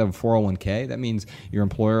lucky enough to have a 401k, that means your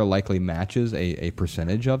employer likely matches a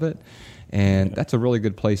percentage of it, and that's a really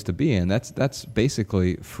good place to be in. That's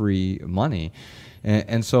basically free money.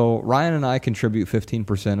 And so Ryan and I contribute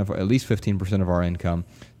at least 15% of our income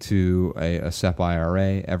to a SEP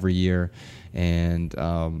IRA every year. And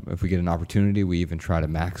if we get an opportunity, we even try to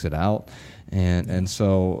max it out. And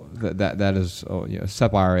so that is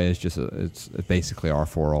SEP IRA is it's basically our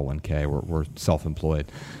 401k. We're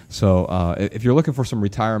self-employed. So if you're looking for some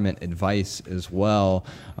retirement advice as well,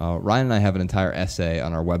 Ryan and I have an entire essay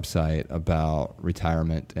on our website about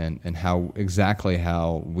retirement and how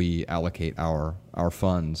we allocate our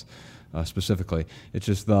funds. Specifically, it's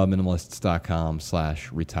just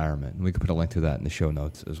theminimalists.com/retirement. And we can put a link to that in the show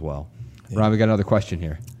notes as well. Yeah. Ryan, we got another question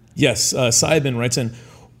here. Yes, Saibin writes in,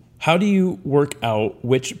 how do you work out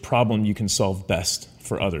which problem you can solve best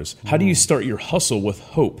for others? How do you start your hustle with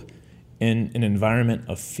hope in an environment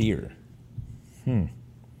of fear?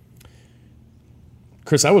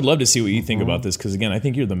 Chris, I would love to see what you think about this because, again, I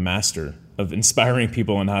think you're the master of inspiring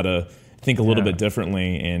people on how to think a little bit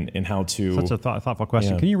differently and how to... Such a thoughtful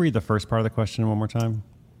question. Yeah. Can you read the first part of the question one more time?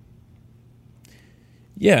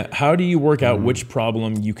 Yeah. How do you work out which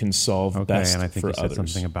problem you can solve best for others? And I think you said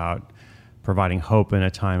something about providing hope in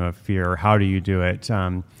a time of fear. How do you do it?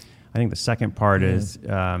 I think the second part is,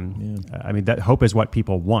 that hope is what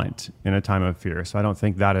people want in a time of fear. So I don't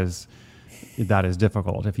think that is that is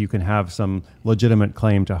difficult. If you can have some legitimate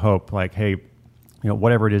claim to hope, like, hey,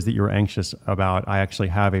 whatever it is that you're anxious about, I actually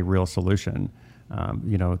have a real solution,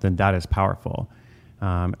 then that is powerful.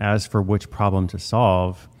 As for which problem to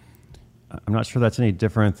solve, I'm not sure that's any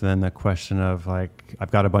different than the question of, like,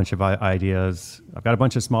 I've got a bunch of ideas. I've got a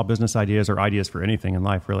bunch of small business ideas or ideas for anything in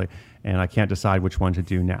life, really, and I can't decide which one to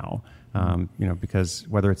do now. Because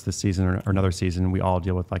whether it's this season or another season, we all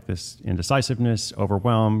deal with like this indecisiveness,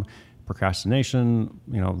 overwhelm, procrastination,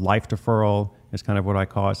 life deferral is kind of what I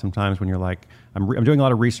call it sometimes when you're like, I'm doing a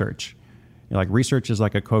lot of research. Like research is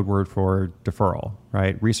like a code word for deferral,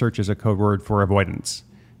 right? Research is a code word for avoidance.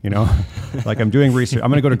 Like I'm doing research. I'm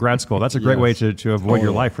going to go to grad school. That's a great way to avoid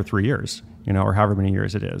your life for 3 years, or however many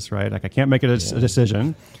years it is, right? Like I can't make a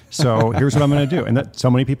decision. So here's what I'm going to do. And that so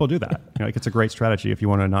many people do that. Like it's a great strategy if you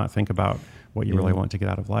want to not think about what you really want to get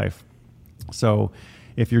out of life. So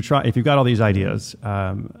if you've got all these ideas,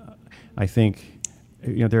 I think,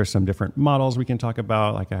 there are some different models we can talk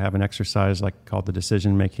about. Like I have an exercise called the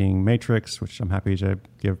decision-making matrix, which I'm happy to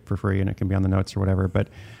give for free, and it can be on the notes or whatever. But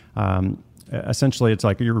essentially, it's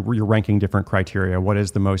like you're ranking different criteria. What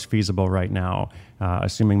is the most feasible right now?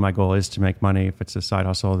 Assuming my goal is to make money, if it's a side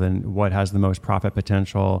hustle, then what has the most profit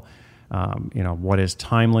potential? What is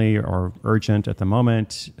timely or urgent at the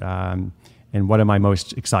moment? And what am I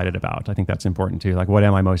most excited about? I think that's important too. Like, what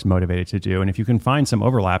am I most motivated to do? And if you can find some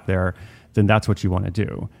overlap there, then that's what you want to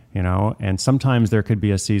do, And sometimes there could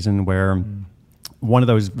be a season where one of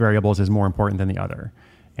those variables is more important than the other.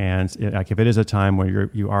 And if it is a time where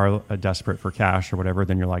you are desperate for cash or whatever,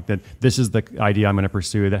 then you're like, that this is the idea I'm going to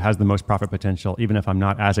pursue that has the most profit potential, even if I'm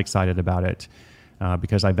not as excited about it,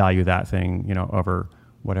 because I value that thing, over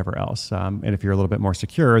whatever else. And if you're a little bit more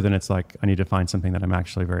secure, then it's like, I need to find something that I'm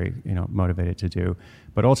actually very, motivated to do.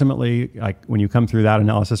 But ultimately, like when you come through that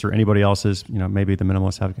analysis or anybody else's, maybe the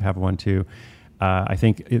minimalists have one too. I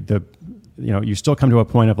think you still come to a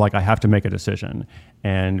point of like, I have to make a decision,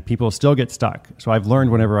 and people still get stuck. So I've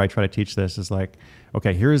learned whenever I try to teach this is like,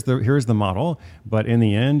 okay, here's the model, but in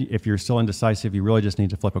the end, if you're still indecisive, you really just need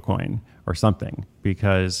to flip a coin or something,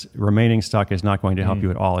 because remaining stuck is not going to help you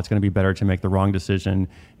at all. It's going to be better to make the wrong decision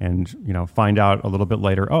and find out a little bit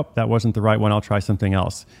later, oh, that wasn't the right one, I'll try something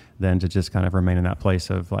else, than to just kind of remain in that place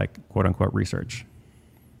of like quote unquote research.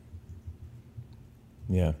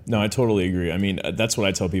 Yeah, no, I totally agree. I mean, that's what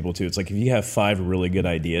I tell people too. It's like if you have 5 really good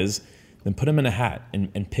ideas, then put them in a hat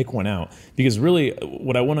and pick one out. Because really,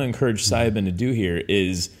 what I want to encourage Saibin to do here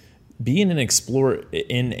is be in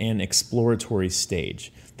an exploratory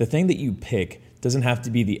stage. The thing that you pick doesn't have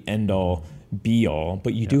to be the end-all, be-all,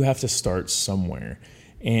 but you do have to start somewhere.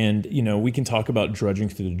 And, we can talk about drudging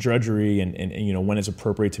through the drudgery and when it's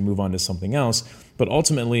appropriate to move on to something else. But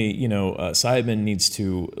ultimately, Saibin needs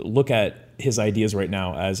to look at his ideas right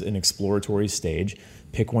now as an exploratory stage,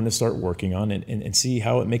 pick one to start working on and see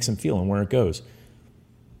how it makes him feel and where it goes.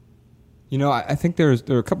 I think there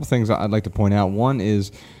are a couple things I'd like to point out. One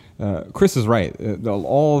is, Chris is right.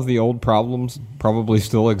 All of the old problems probably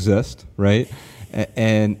still exist, right?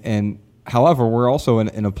 And however, we're also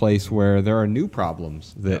in a place where there are new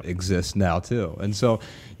problems that exist now too. And so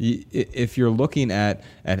if you're looking at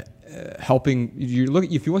helping,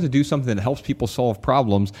 if you want to do something that helps people solve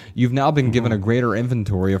problems, you've now been given a greater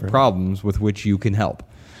inventory of problems with which you can help.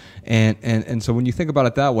 And so when you think about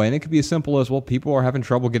it that way, and it could be as simple as, well, people are having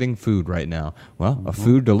trouble getting food right now. Well, a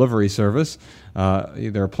food delivery service,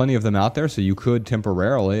 there are plenty of them out there, so you could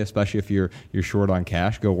temporarily, especially if you're short on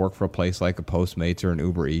cash, go work for a place like a Postmates or an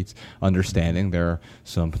Uber Eats, understanding there are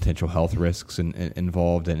some potential health risks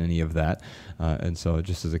involved in any of that. And so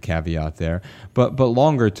just as a caveat there. But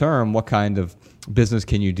longer term, what kind of business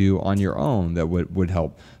can you do on your own that would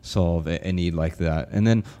help solve a need like that? And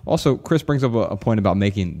then also, Chris brings up a point about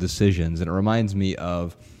making decisions, and it reminds me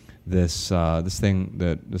of this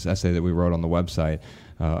essay that we wrote on the website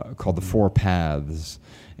called The 4 Paths.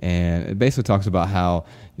 And it basically talks about how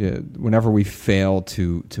whenever we fail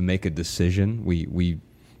to make a decision, we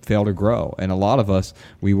fail to grow. And a lot of us,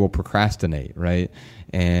 we will procrastinate, right?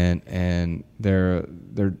 And there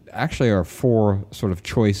actually are 4 sort of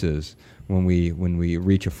choices when we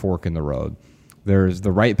reach a fork in the road. There's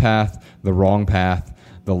the right path, the wrong path,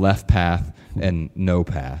 the left path, and no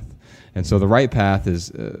path. And so the right path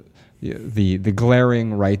is the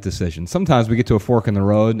glaring right decision. Sometimes we get to a fork in the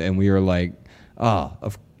road and we are like,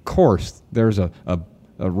 of course, there's a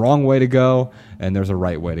wrong way to go and there's a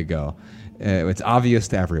right way to go. It's obvious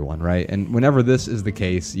to everyone, right? And whenever this is the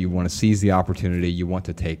case, you want to seize the opportunity. You want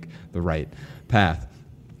to take the right path.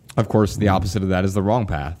 Of course, the opposite of that is the wrong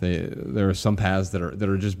path. There are some paths that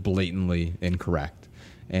are just blatantly incorrect,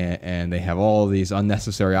 and they have all these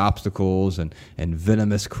unnecessary obstacles and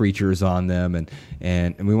venomous creatures on them,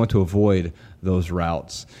 and we want to avoid those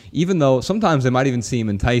routes, even though sometimes they might even seem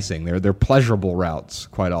enticing. They're pleasurable routes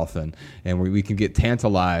quite often, and we can get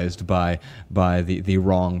tantalized by the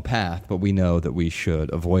wrong path, but we know that we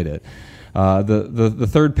should avoid it. The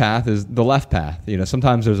third path is the left path.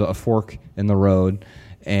 Sometimes there's a fork in the road,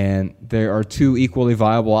 and there are two equally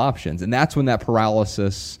viable options, and that's when that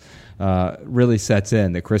paralysis really sets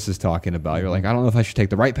in that Chris is talking about. You're like, I don't know if I should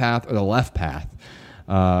take the right path or the left path,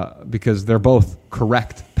 because they're both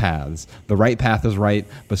correct paths. The right path is right,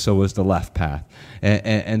 but so is the left path.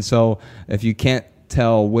 And so if you can't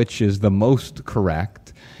tell which is the most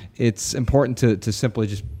correct, it's important to simply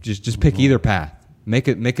just pick either path. Make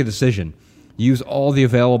a decision. Use all the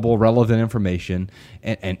available relevant information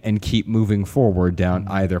and keep moving forward down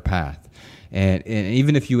either path. And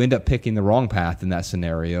even if you end up picking the wrong path in that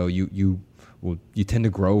scenario, you tend to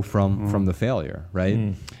grow from the failure, right?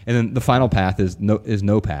 And then the final path is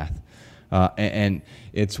no path, and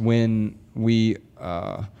it's when when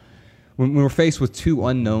we're faced with two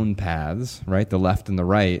unknown paths, right, the left and the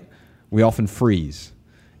right, we often freeze,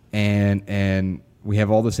 and we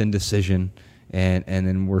have all this indecision, and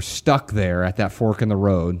then we're stuck there at that fork in the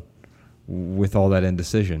road with all that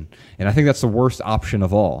indecision. And I think that's the worst option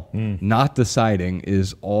of all. Not deciding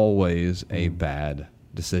is always a bad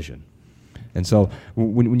decision. And so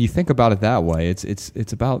when you think about it that way,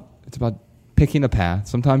 it's about picking a path.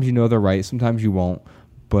 Sometimes you know they're right, sometimes you won't.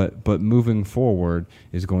 But moving forward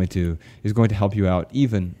is going to help you out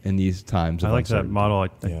even in these times. I like that model.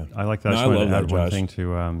 I like that. I love that, add one Josh. thing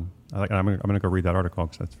to. I'm going to go read that article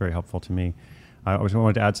because that's very helpful to me. I always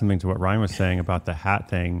wanted to add something to what Ryan was saying about the hat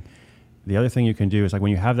thing. The other thing you can do is, like,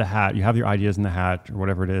 when you have the hat, you have your ideas in the hat or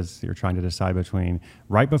whatever it is that you're trying to decide between.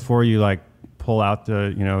 Right before you pull out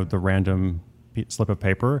the random slip of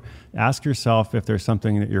paper, ask yourself if there's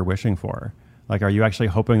something that you're wishing for. Like, are you actually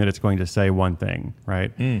hoping that it's going to say one thing,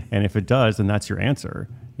 right? And if it does, then that's your answer.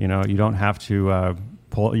 You don't have to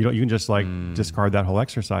pull. You can just discard that whole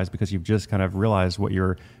exercise because you've just kind of realized what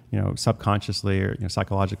you're subconsciously or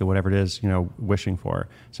psychologically, whatever it is, wishing for.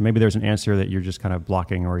 So maybe there's an answer that you're just kind of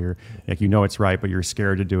blocking, or you're it's right, but you're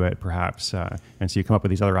scared to do it, perhaps. And so you come up with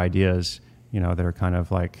these other ideas, that are kind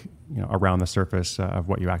of around the surface of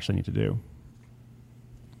what you actually need to do.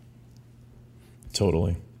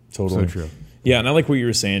 Totally. So true. Yeah, and I like what you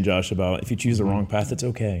were saying, Josh, about if you choose the wrong path, it's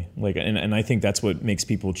okay. And I think that's what makes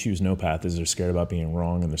people choose no path, is they're scared about being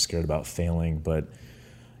wrong and they're scared about failing. But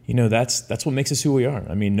that's what makes us who we are.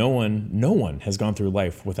 I mean, no one has gone through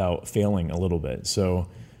life without failing a little bit. So,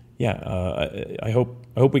 yeah, I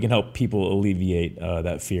hope we can help people alleviate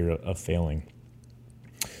that fear of failing.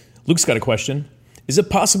 Luke's got a question. Is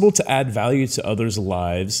it possible to add value to others'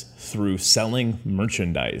 lives through selling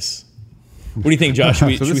merchandise? What do you think, Josh?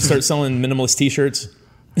 Should we start selling minimalist T-shirts?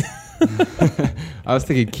 I was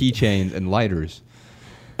thinking keychains and lighters.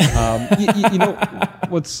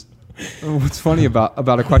 What's funny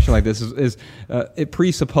about a question like this is it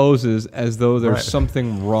presupposes as though there's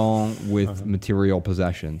something wrong with material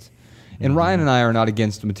possessions. And Ryan and I are not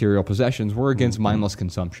against material possessions. We're against mindless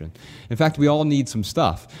consumption. In fact, we all need some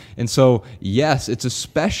stuff. And so, yes, it's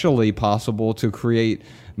especially possible to create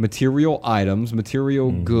material items,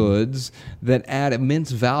 material goods that add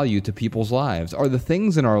immense value to people's lives. Are the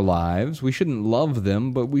things in our lives, we shouldn't love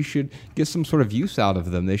them, but we should get some sort of use out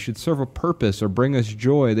of them. They should serve a purpose or bring us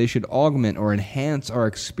joy. They should augment or enhance our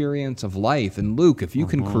experience of life. And Luke, if you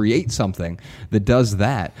can create something that does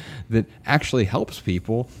that actually helps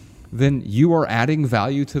people, then you are adding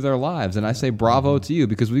value to their lives. And I say bravo to you,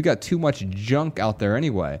 because we've got too much junk out there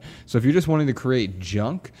anyway. So if you're just wanting to create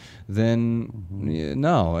junk, then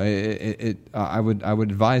no, I would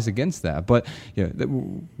advise against that. But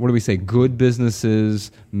what do we say? Good businesses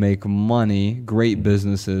make money. Great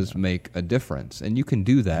businesses make a difference, and you can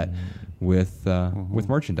do that with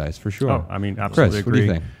merchandise for sure. Oh, I mean, absolutely Chris, agree. What do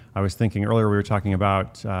you think? I was thinking earlier, we were talking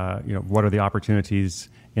about what are the opportunities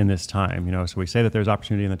in this time. So we say that there's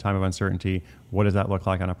opportunity in the time of uncertainty. What does that look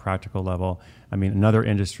like on a practical level? I mean, another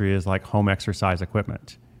industry is like home exercise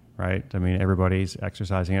equipment, right? I mean, everybody's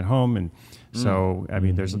exercising at home, and so I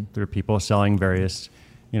mean, there are people selling various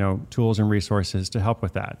tools and resources to help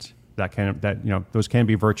with that. Those can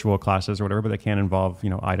be virtual classes or whatever, but they can involve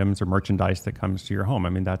items or merchandise that comes to your home. I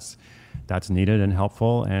mean, that's needed and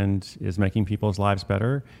helpful and is making people's lives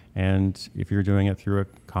better. And if you're doing it through a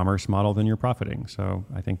commerce model, then you're profiting. So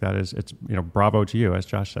I think it's bravo to you, as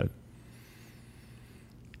Josh said.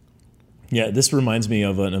 Yeah, this reminds me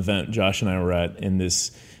of an event Josh and I were at in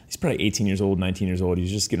this. he's probably 18 years old, 19 years old.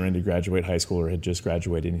 He's just getting ready to graduate high school or had just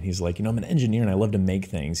graduated. And he's like, I'm an engineer and I love to make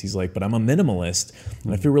things. He's like, but I'm a minimalist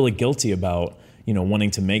and I feel really guilty about,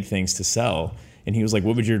 wanting to make things to sell. And he was like,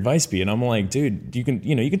 what would your advice be? And I'm like, dude, you can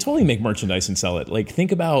totally make merchandise and sell it. Like,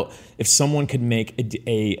 think about if someone could make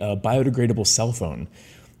a biodegradable cell phone.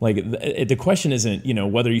 Like, the question isn't,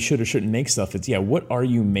 whether you should or shouldn't make stuff. It's, what are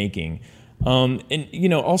you making?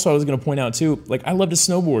 And, also I was going to point out too, like, I love to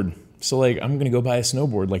snowboard. So like, I'm going to go buy a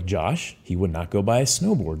snowboard. Like Josh, he would not go buy a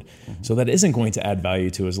snowboard. So that isn't going to add value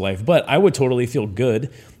to his life. But I would totally feel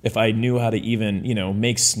good if I knew how to even,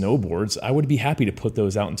 make snowboards. I would be happy to put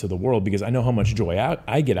those out into the world because I know how much joy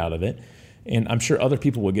I get out of it. And I'm sure other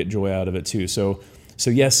people will get joy out of it too. So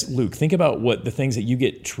yes, Luke, think about what the things that you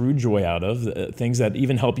get true joy out of, things that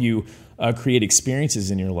even help you create experiences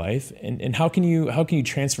in your life. And how can you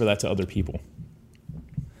transfer that to other people?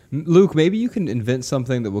 Luke, maybe you can invent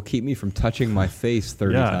something that will keep me from touching my face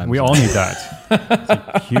 30 times. We all need that.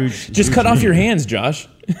 It's huge. Just cut off your hands, Josh.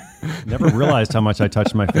 Never realized how much I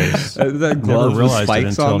touched my face. That gloves with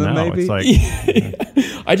spikes on them, now. maybe? It's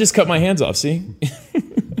like, I just cut my hands off, see?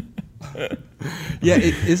 Yeah,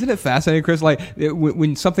 isn't it fascinating, Chris? Like,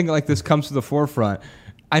 when something like this comes to the forefront,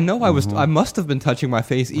 I know I must have been touching my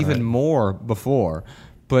face even more before,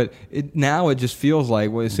 but now it just feels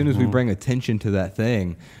like, as soon as we bring attention to that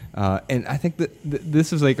thing, and I think that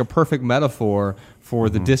this is like a perfect metaphor for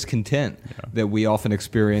the discontent that we often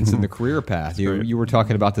experience in the career path. You were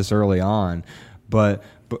talking about this early on, but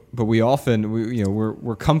we often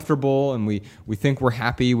we're comfortable and we think we're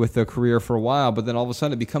happy with the career for a while, but then all of a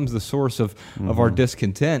sudden it becomes the source of our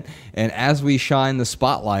discontent. And as we shine the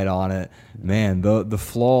spotlight on it, man, the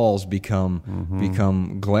flaws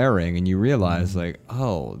become glaring, and you realize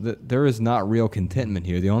there is not real contentment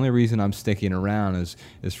here. The only reason I'm sticking around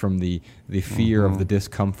is from the fear of the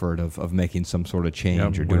discomfort of making some sort of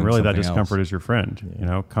change or doing when really something that discomfort else. is your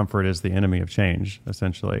friend. Comfort is the enemy of change,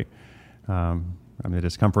 essentially. The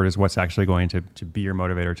discomfort is what's actually going to be your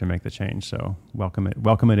motivator to make the change. So welcome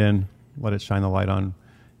it in, let it shine the light on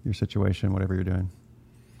your situation, whatever you're doing.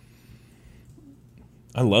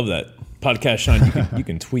 I love that. Podcast Sean, you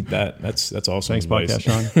can tweet that. That's awesome. Thanks, advice.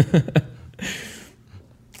 Podcast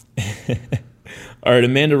Sean. All right,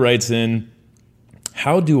 Amanda writes in,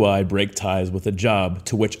 how do I break ties with a job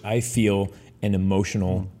to which I feel an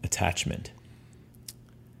emotional attachment?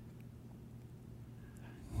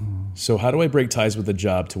 So how do I break ties with a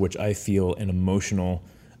job to which I feel an emotional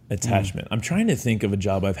attachment? I'm trying to think of a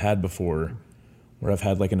job I've had before where I've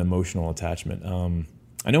had like an emotional attachment.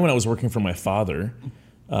 I know when I was working for my father,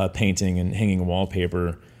 painting and hanging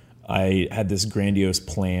wallpaper, I had this grandiose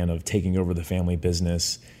plan of taking over the family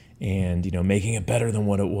business and making it better than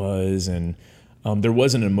what it was. And there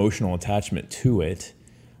was an emotional attachment to it,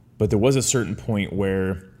 but there was a certain point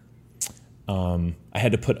where I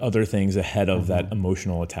had to put other things ahead of that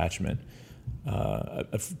emotional attachment.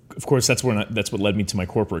 Of course, that's what led me to my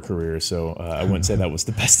corporate career. So I wouldn't say that was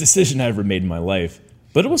the best decision I ever made in my life.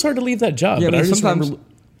 But it was hard to leave that job. Yeah, but I just sometimes, remember.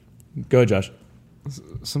 Go ahead, Josh.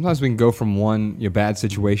 Sometimes we can go from one bad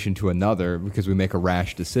situation to another because we make a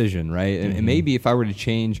rash decision, right? And maybe if I were to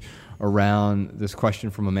change around this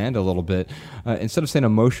question from Amanda a little bit, instead of saying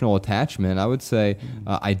emotional attachment, I would say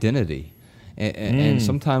identity. And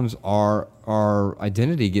sometimes our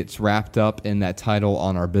identity gets wrapped up in that title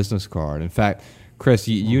on our business card. In fact, Chris,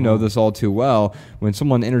 you know this all too well. When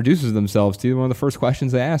someone introduces themselves to you, one of the first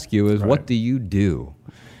questions they ask you is, what do you do?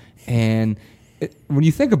 And when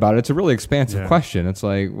you think about it, it's a really expansive question. It's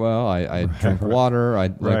like, well, I drink water.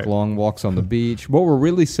 I like long walks on the beach. What we're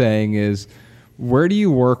really saying is, where do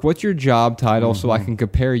you work? What's your job title so I can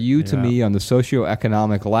compare you to me on the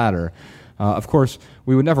socioeconomic ladder? Of course,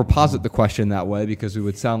 we would never posit the question that way because we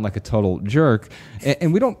would sound like a total jerk.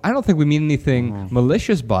 And I don't think we mean anything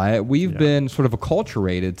malicious by it. We've been sort of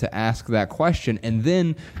acculturated to ask that question and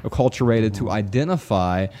then acculturated to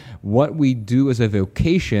identify what we do as a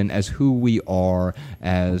vocation as who we are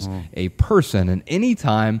as a person. And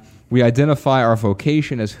anytime we identify our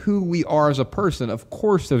vocation as who we are as a person, of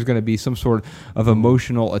course there's going to be some sort of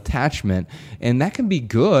emotional attachment. And that can be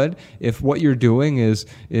good if what you're doing is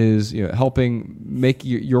helping make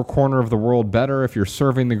your corner of the world better, if you're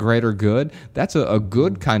serving the greater good. That's a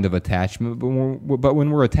good kind of attachment. But when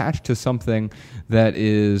we're attached to something that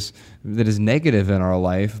is negative in our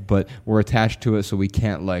life, but we're attached to it so we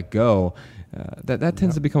can't let go, that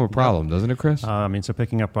tends to become a problem, doesn't it, Chris? So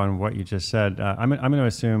picking up on what you just said, I'm going to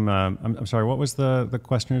assume. I'm sorry. What was the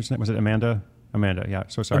questioner's name? Was it Amanda? Amanda. Yeah.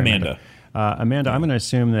 So sorry, Amanda. Amanda, I'm going to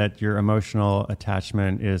assume that your emotional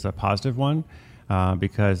attachment is a positive one.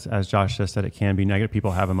 because, as Josh just said, it can be negative.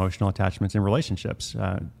 People have emotional attachments in relationships,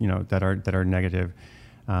 that are negative,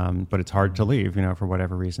 but it's hard to leave, for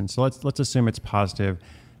whatever reason. So let's assume it's positive.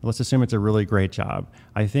 Let's assume it's a really great job.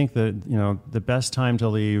 I think that the best time to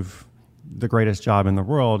leave the greatest job in the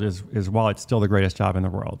world is while it's still the greatest job in the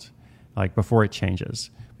world, like before it changes,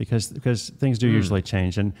 because things do usually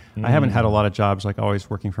change. And I haven't had a lot of jobs, like always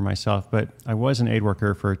working for myself, but I was an aid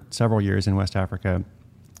worker for several years in West Africa.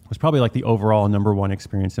 It was probably like the overall number one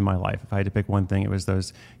experience in my life. If I had to pick one thing, it was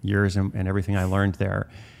those years and everything I learned there.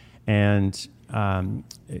 And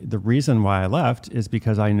the reason why I left is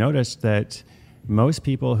because I noticed that most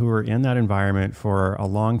people who were in that environment for a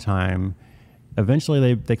long time,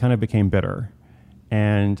 eventually they kind of became bitter.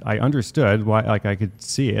 And I understood why, like I could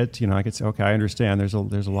see it, I could say, okay, I understand there's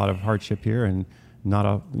a lot of hardship here and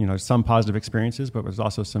not some positive experiences, but there's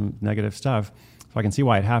also some negative stuff. So I can see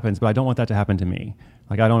why it happens, but I don't want that to happen to me.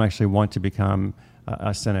 Like I don't actually want to become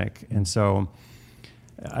a cynic. And so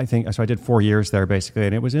I did 4 years there basically,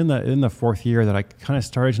 and it was in the fourth year that I kind of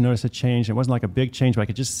started to notice a change. It wasn't like a big change, but I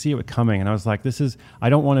could just see it coming. And I was like, I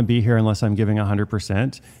don't want to be here unless I'm giving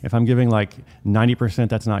 100%. If I'm giving like 90%,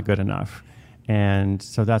 that's not good enough. And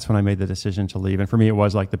so that's when I made the decision to leave. And for me, it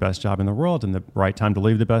was like the best job in the world, and the right time to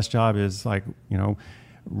leave the best job is like,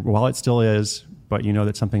 while it still is, but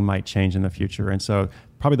that something might change in the future. And so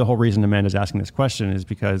probably the whole reason Amanda's asking this question is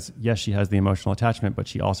because, yes, she has the emotional attachment, but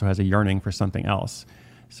she also has a yearning for something else.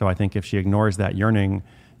 So I think if she ignores that yearning,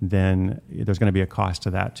 then there's going to be a cost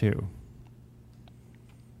to that too.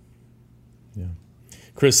 Yeah.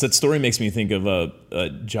 Chris, that story makes me think of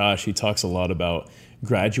Josh. He talks a lot about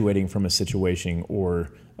graduating from a situation or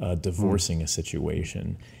divorcing a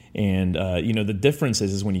situation. And, the difference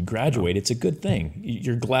is when you graduate, it's a good thing.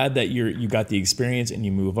 You're glad that you got the experience and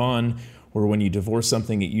you move on. Or when you divorce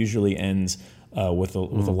something, it usually ends with a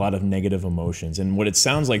lot of negative emotions. And what it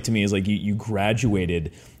sounds like to me is like you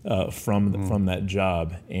graduated from that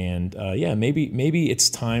job. And maybe it's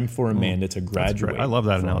time for Amanda to graduate. I love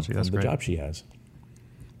that analogy. That's the great. job she has.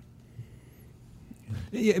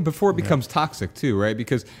 Yeah, before it becomes toxic too, right?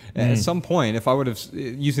 Because at some point, if I would have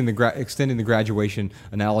extending the graduation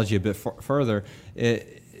analogy a bit further,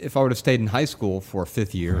 if I would have stayed in high school for a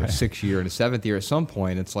fifth year, a sixth year, and a seventh year, at some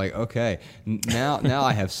point it's like, okay, now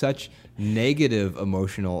I have such negative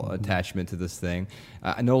emotional attachment to this thing.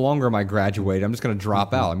 No longer am I graduating. I'm just going to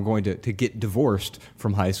drop out. I'm going to get divorced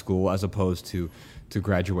from high school as opposed to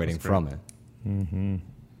graduating from it. Mm-hmm.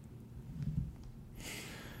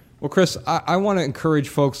 Well, Chris, I want to encourage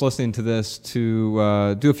folks listening to this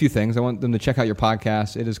to do a few things. I want them to check out your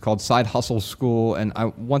podcast. It is called Side Hustle School, and I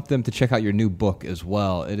want them to check out your new book as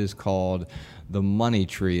well. It is called The Money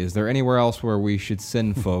Tree. Is there anywhere else where we should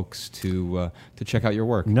send folks to check out your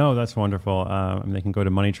work? No, that's wonderful. They can go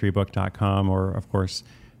to moneytreebook.com, or, of course,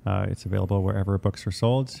 it's available wherever books are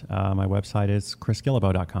sold. My website is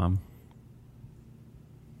chrisguillebeau.com.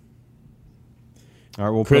 All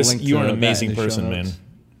right, we'll Chris, put a link you're to an amazing that in the show person, notes. man.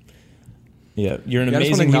 Yeah, you're an I just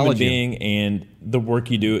amazing wanna human acknowledge you. being, and the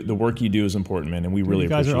work you do is important, man. And we really You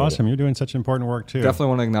guys appreciate are awesome. it. You're doing such important work too. Definitely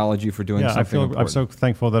want to acknowledge you for doing something important. I'm so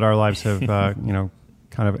thankful that our lives have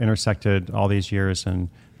kind of intersected all these years, and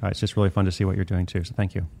it's just really fun to see what you're doing too. So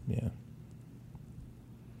thank you. Yeah.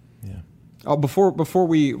 Oh, before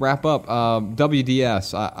we wrap up,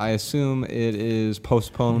 WDS, I assume it is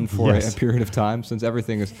postponed for Yes. a period of time, since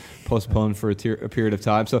everything is postponed for a period of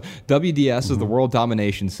time. So WDS is the World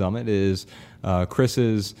Domination Summit. It is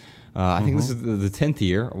Chris's, I think this is the 10th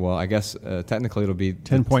year. Well, I guess technically it'll be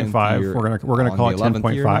 10.5. We're gonna call it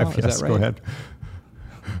 10.5. Is Yes, that right? go ahead.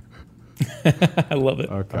 I love it.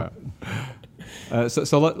 Okay.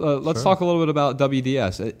 So let's talk a little bit about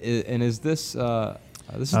WDS. And is this...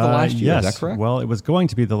 this is the last year, yes. Is that correct? Well, it was going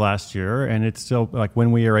to be the last year, and it's still, like,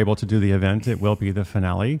 when we are able to do the event, it will be the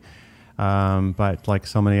finale. But like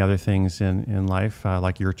so many other things in life,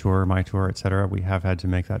 like your tour, my tour, et cetera, we have had to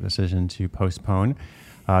make that decision to postpone.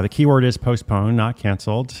 The key word is postpone, not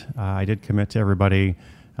canceled. I did commit to everybody,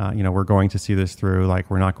 we're going to see this through. Like,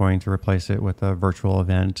 we're not going to replace it with a virtual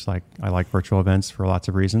event. Like, I like virtual events for lots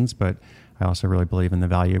of reasons, but I also really believe in the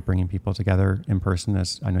value of bringing people together in person,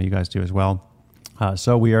 as I know you guys do as well.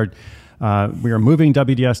 So we are moving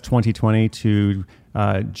WDS 2020 to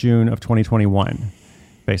June of 2021,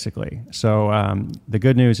 basically. So the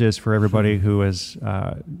good news is for everybody who is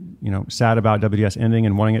sad about WDS ending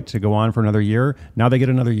and wanting it to go on for another year, now they get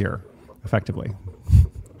another year, effectively.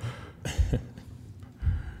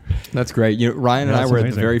 That's great. Ryan and I that's were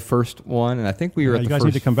amazing. at the very first one, and I think we were at you the guys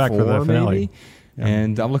first need to come back for the 4, finale. maybe. Yeah.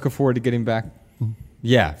 And I'm looking forward to getting back.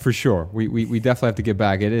 Yeah, for sure. We definitely have to get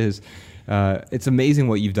back. It is it's amazing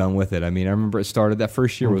what you've done with it. I mean, I remember it started, that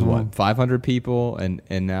first year was what, 500 people, and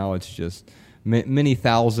now it's just many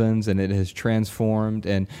thousands, and it has transformed.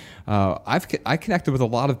 And I connected with a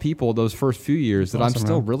lot of people those first few years that I'm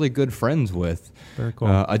still really good friends with. Very cool.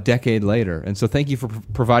 A decade later. And so thank you for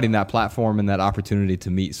providing that platform and that opportunity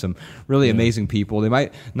to meet some really amazing people. They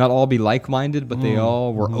might not all be like-minded, but they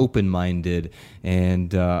all were open-minded.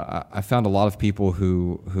 And I found a lot of people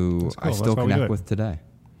who I still connect with today.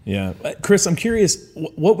 Yeah. Chris, I'm curious,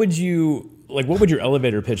 what would your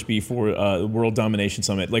elevator pitch be for the World Domination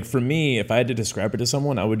Summit? Like, for me, if I had to describe it to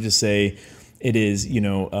someone, I would just say it is,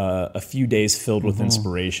 a few days filled with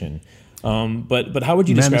inspiration. But how would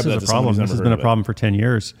you describe that to someone who's never heard of it? This has been a problem for 10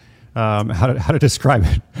 years. How to describe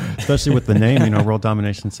it, especially with the name, World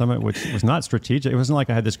Domination Summit, which was not strategic. It wasn't like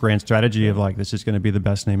I had this grand strategy of like, this is going to be the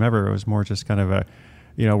best name ever. It was more just kind of a,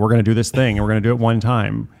 we're going to do this thing and we're going to do it one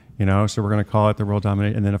time, so we're going to call it the World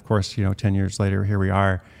Domination. And then of course, 10 years later, here we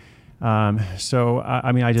are. I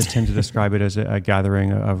just tend to describe it as a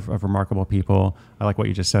gathering of remarkable people. I like what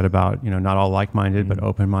you just said about, not all like-minded, but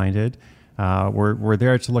open-minded. We're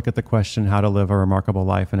there to look at the question, how to live a remarkable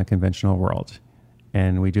life in a conventional world.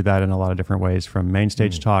 And we do that in a lot of different ways, from main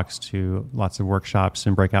stage talks to lots of workshops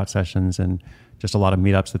and breakout sessions and just a lot of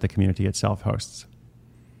meetups that the community itself hosts.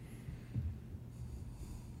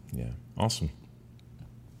 Yeah, awesome.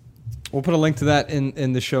 We'll put a link to that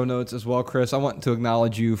in the show notes as well, Chris. I want to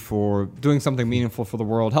acknowledge you for doing something meaningful for the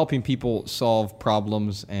world, helping people solve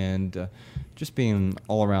problems, and just being an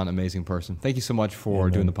all-around amazing person. Thank you so much for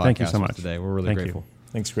doing the podcast with us today. We're really grateful.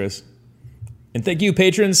 Thanks, Chris. And thank you,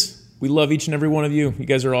 patrons. We love each and every one of you. You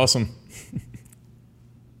guys are awesome.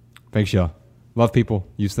 Thanks, y'all. Love people.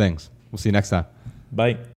 Use things. We'll see you next time.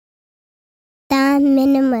 Bye. The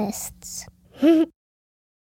Minimalists.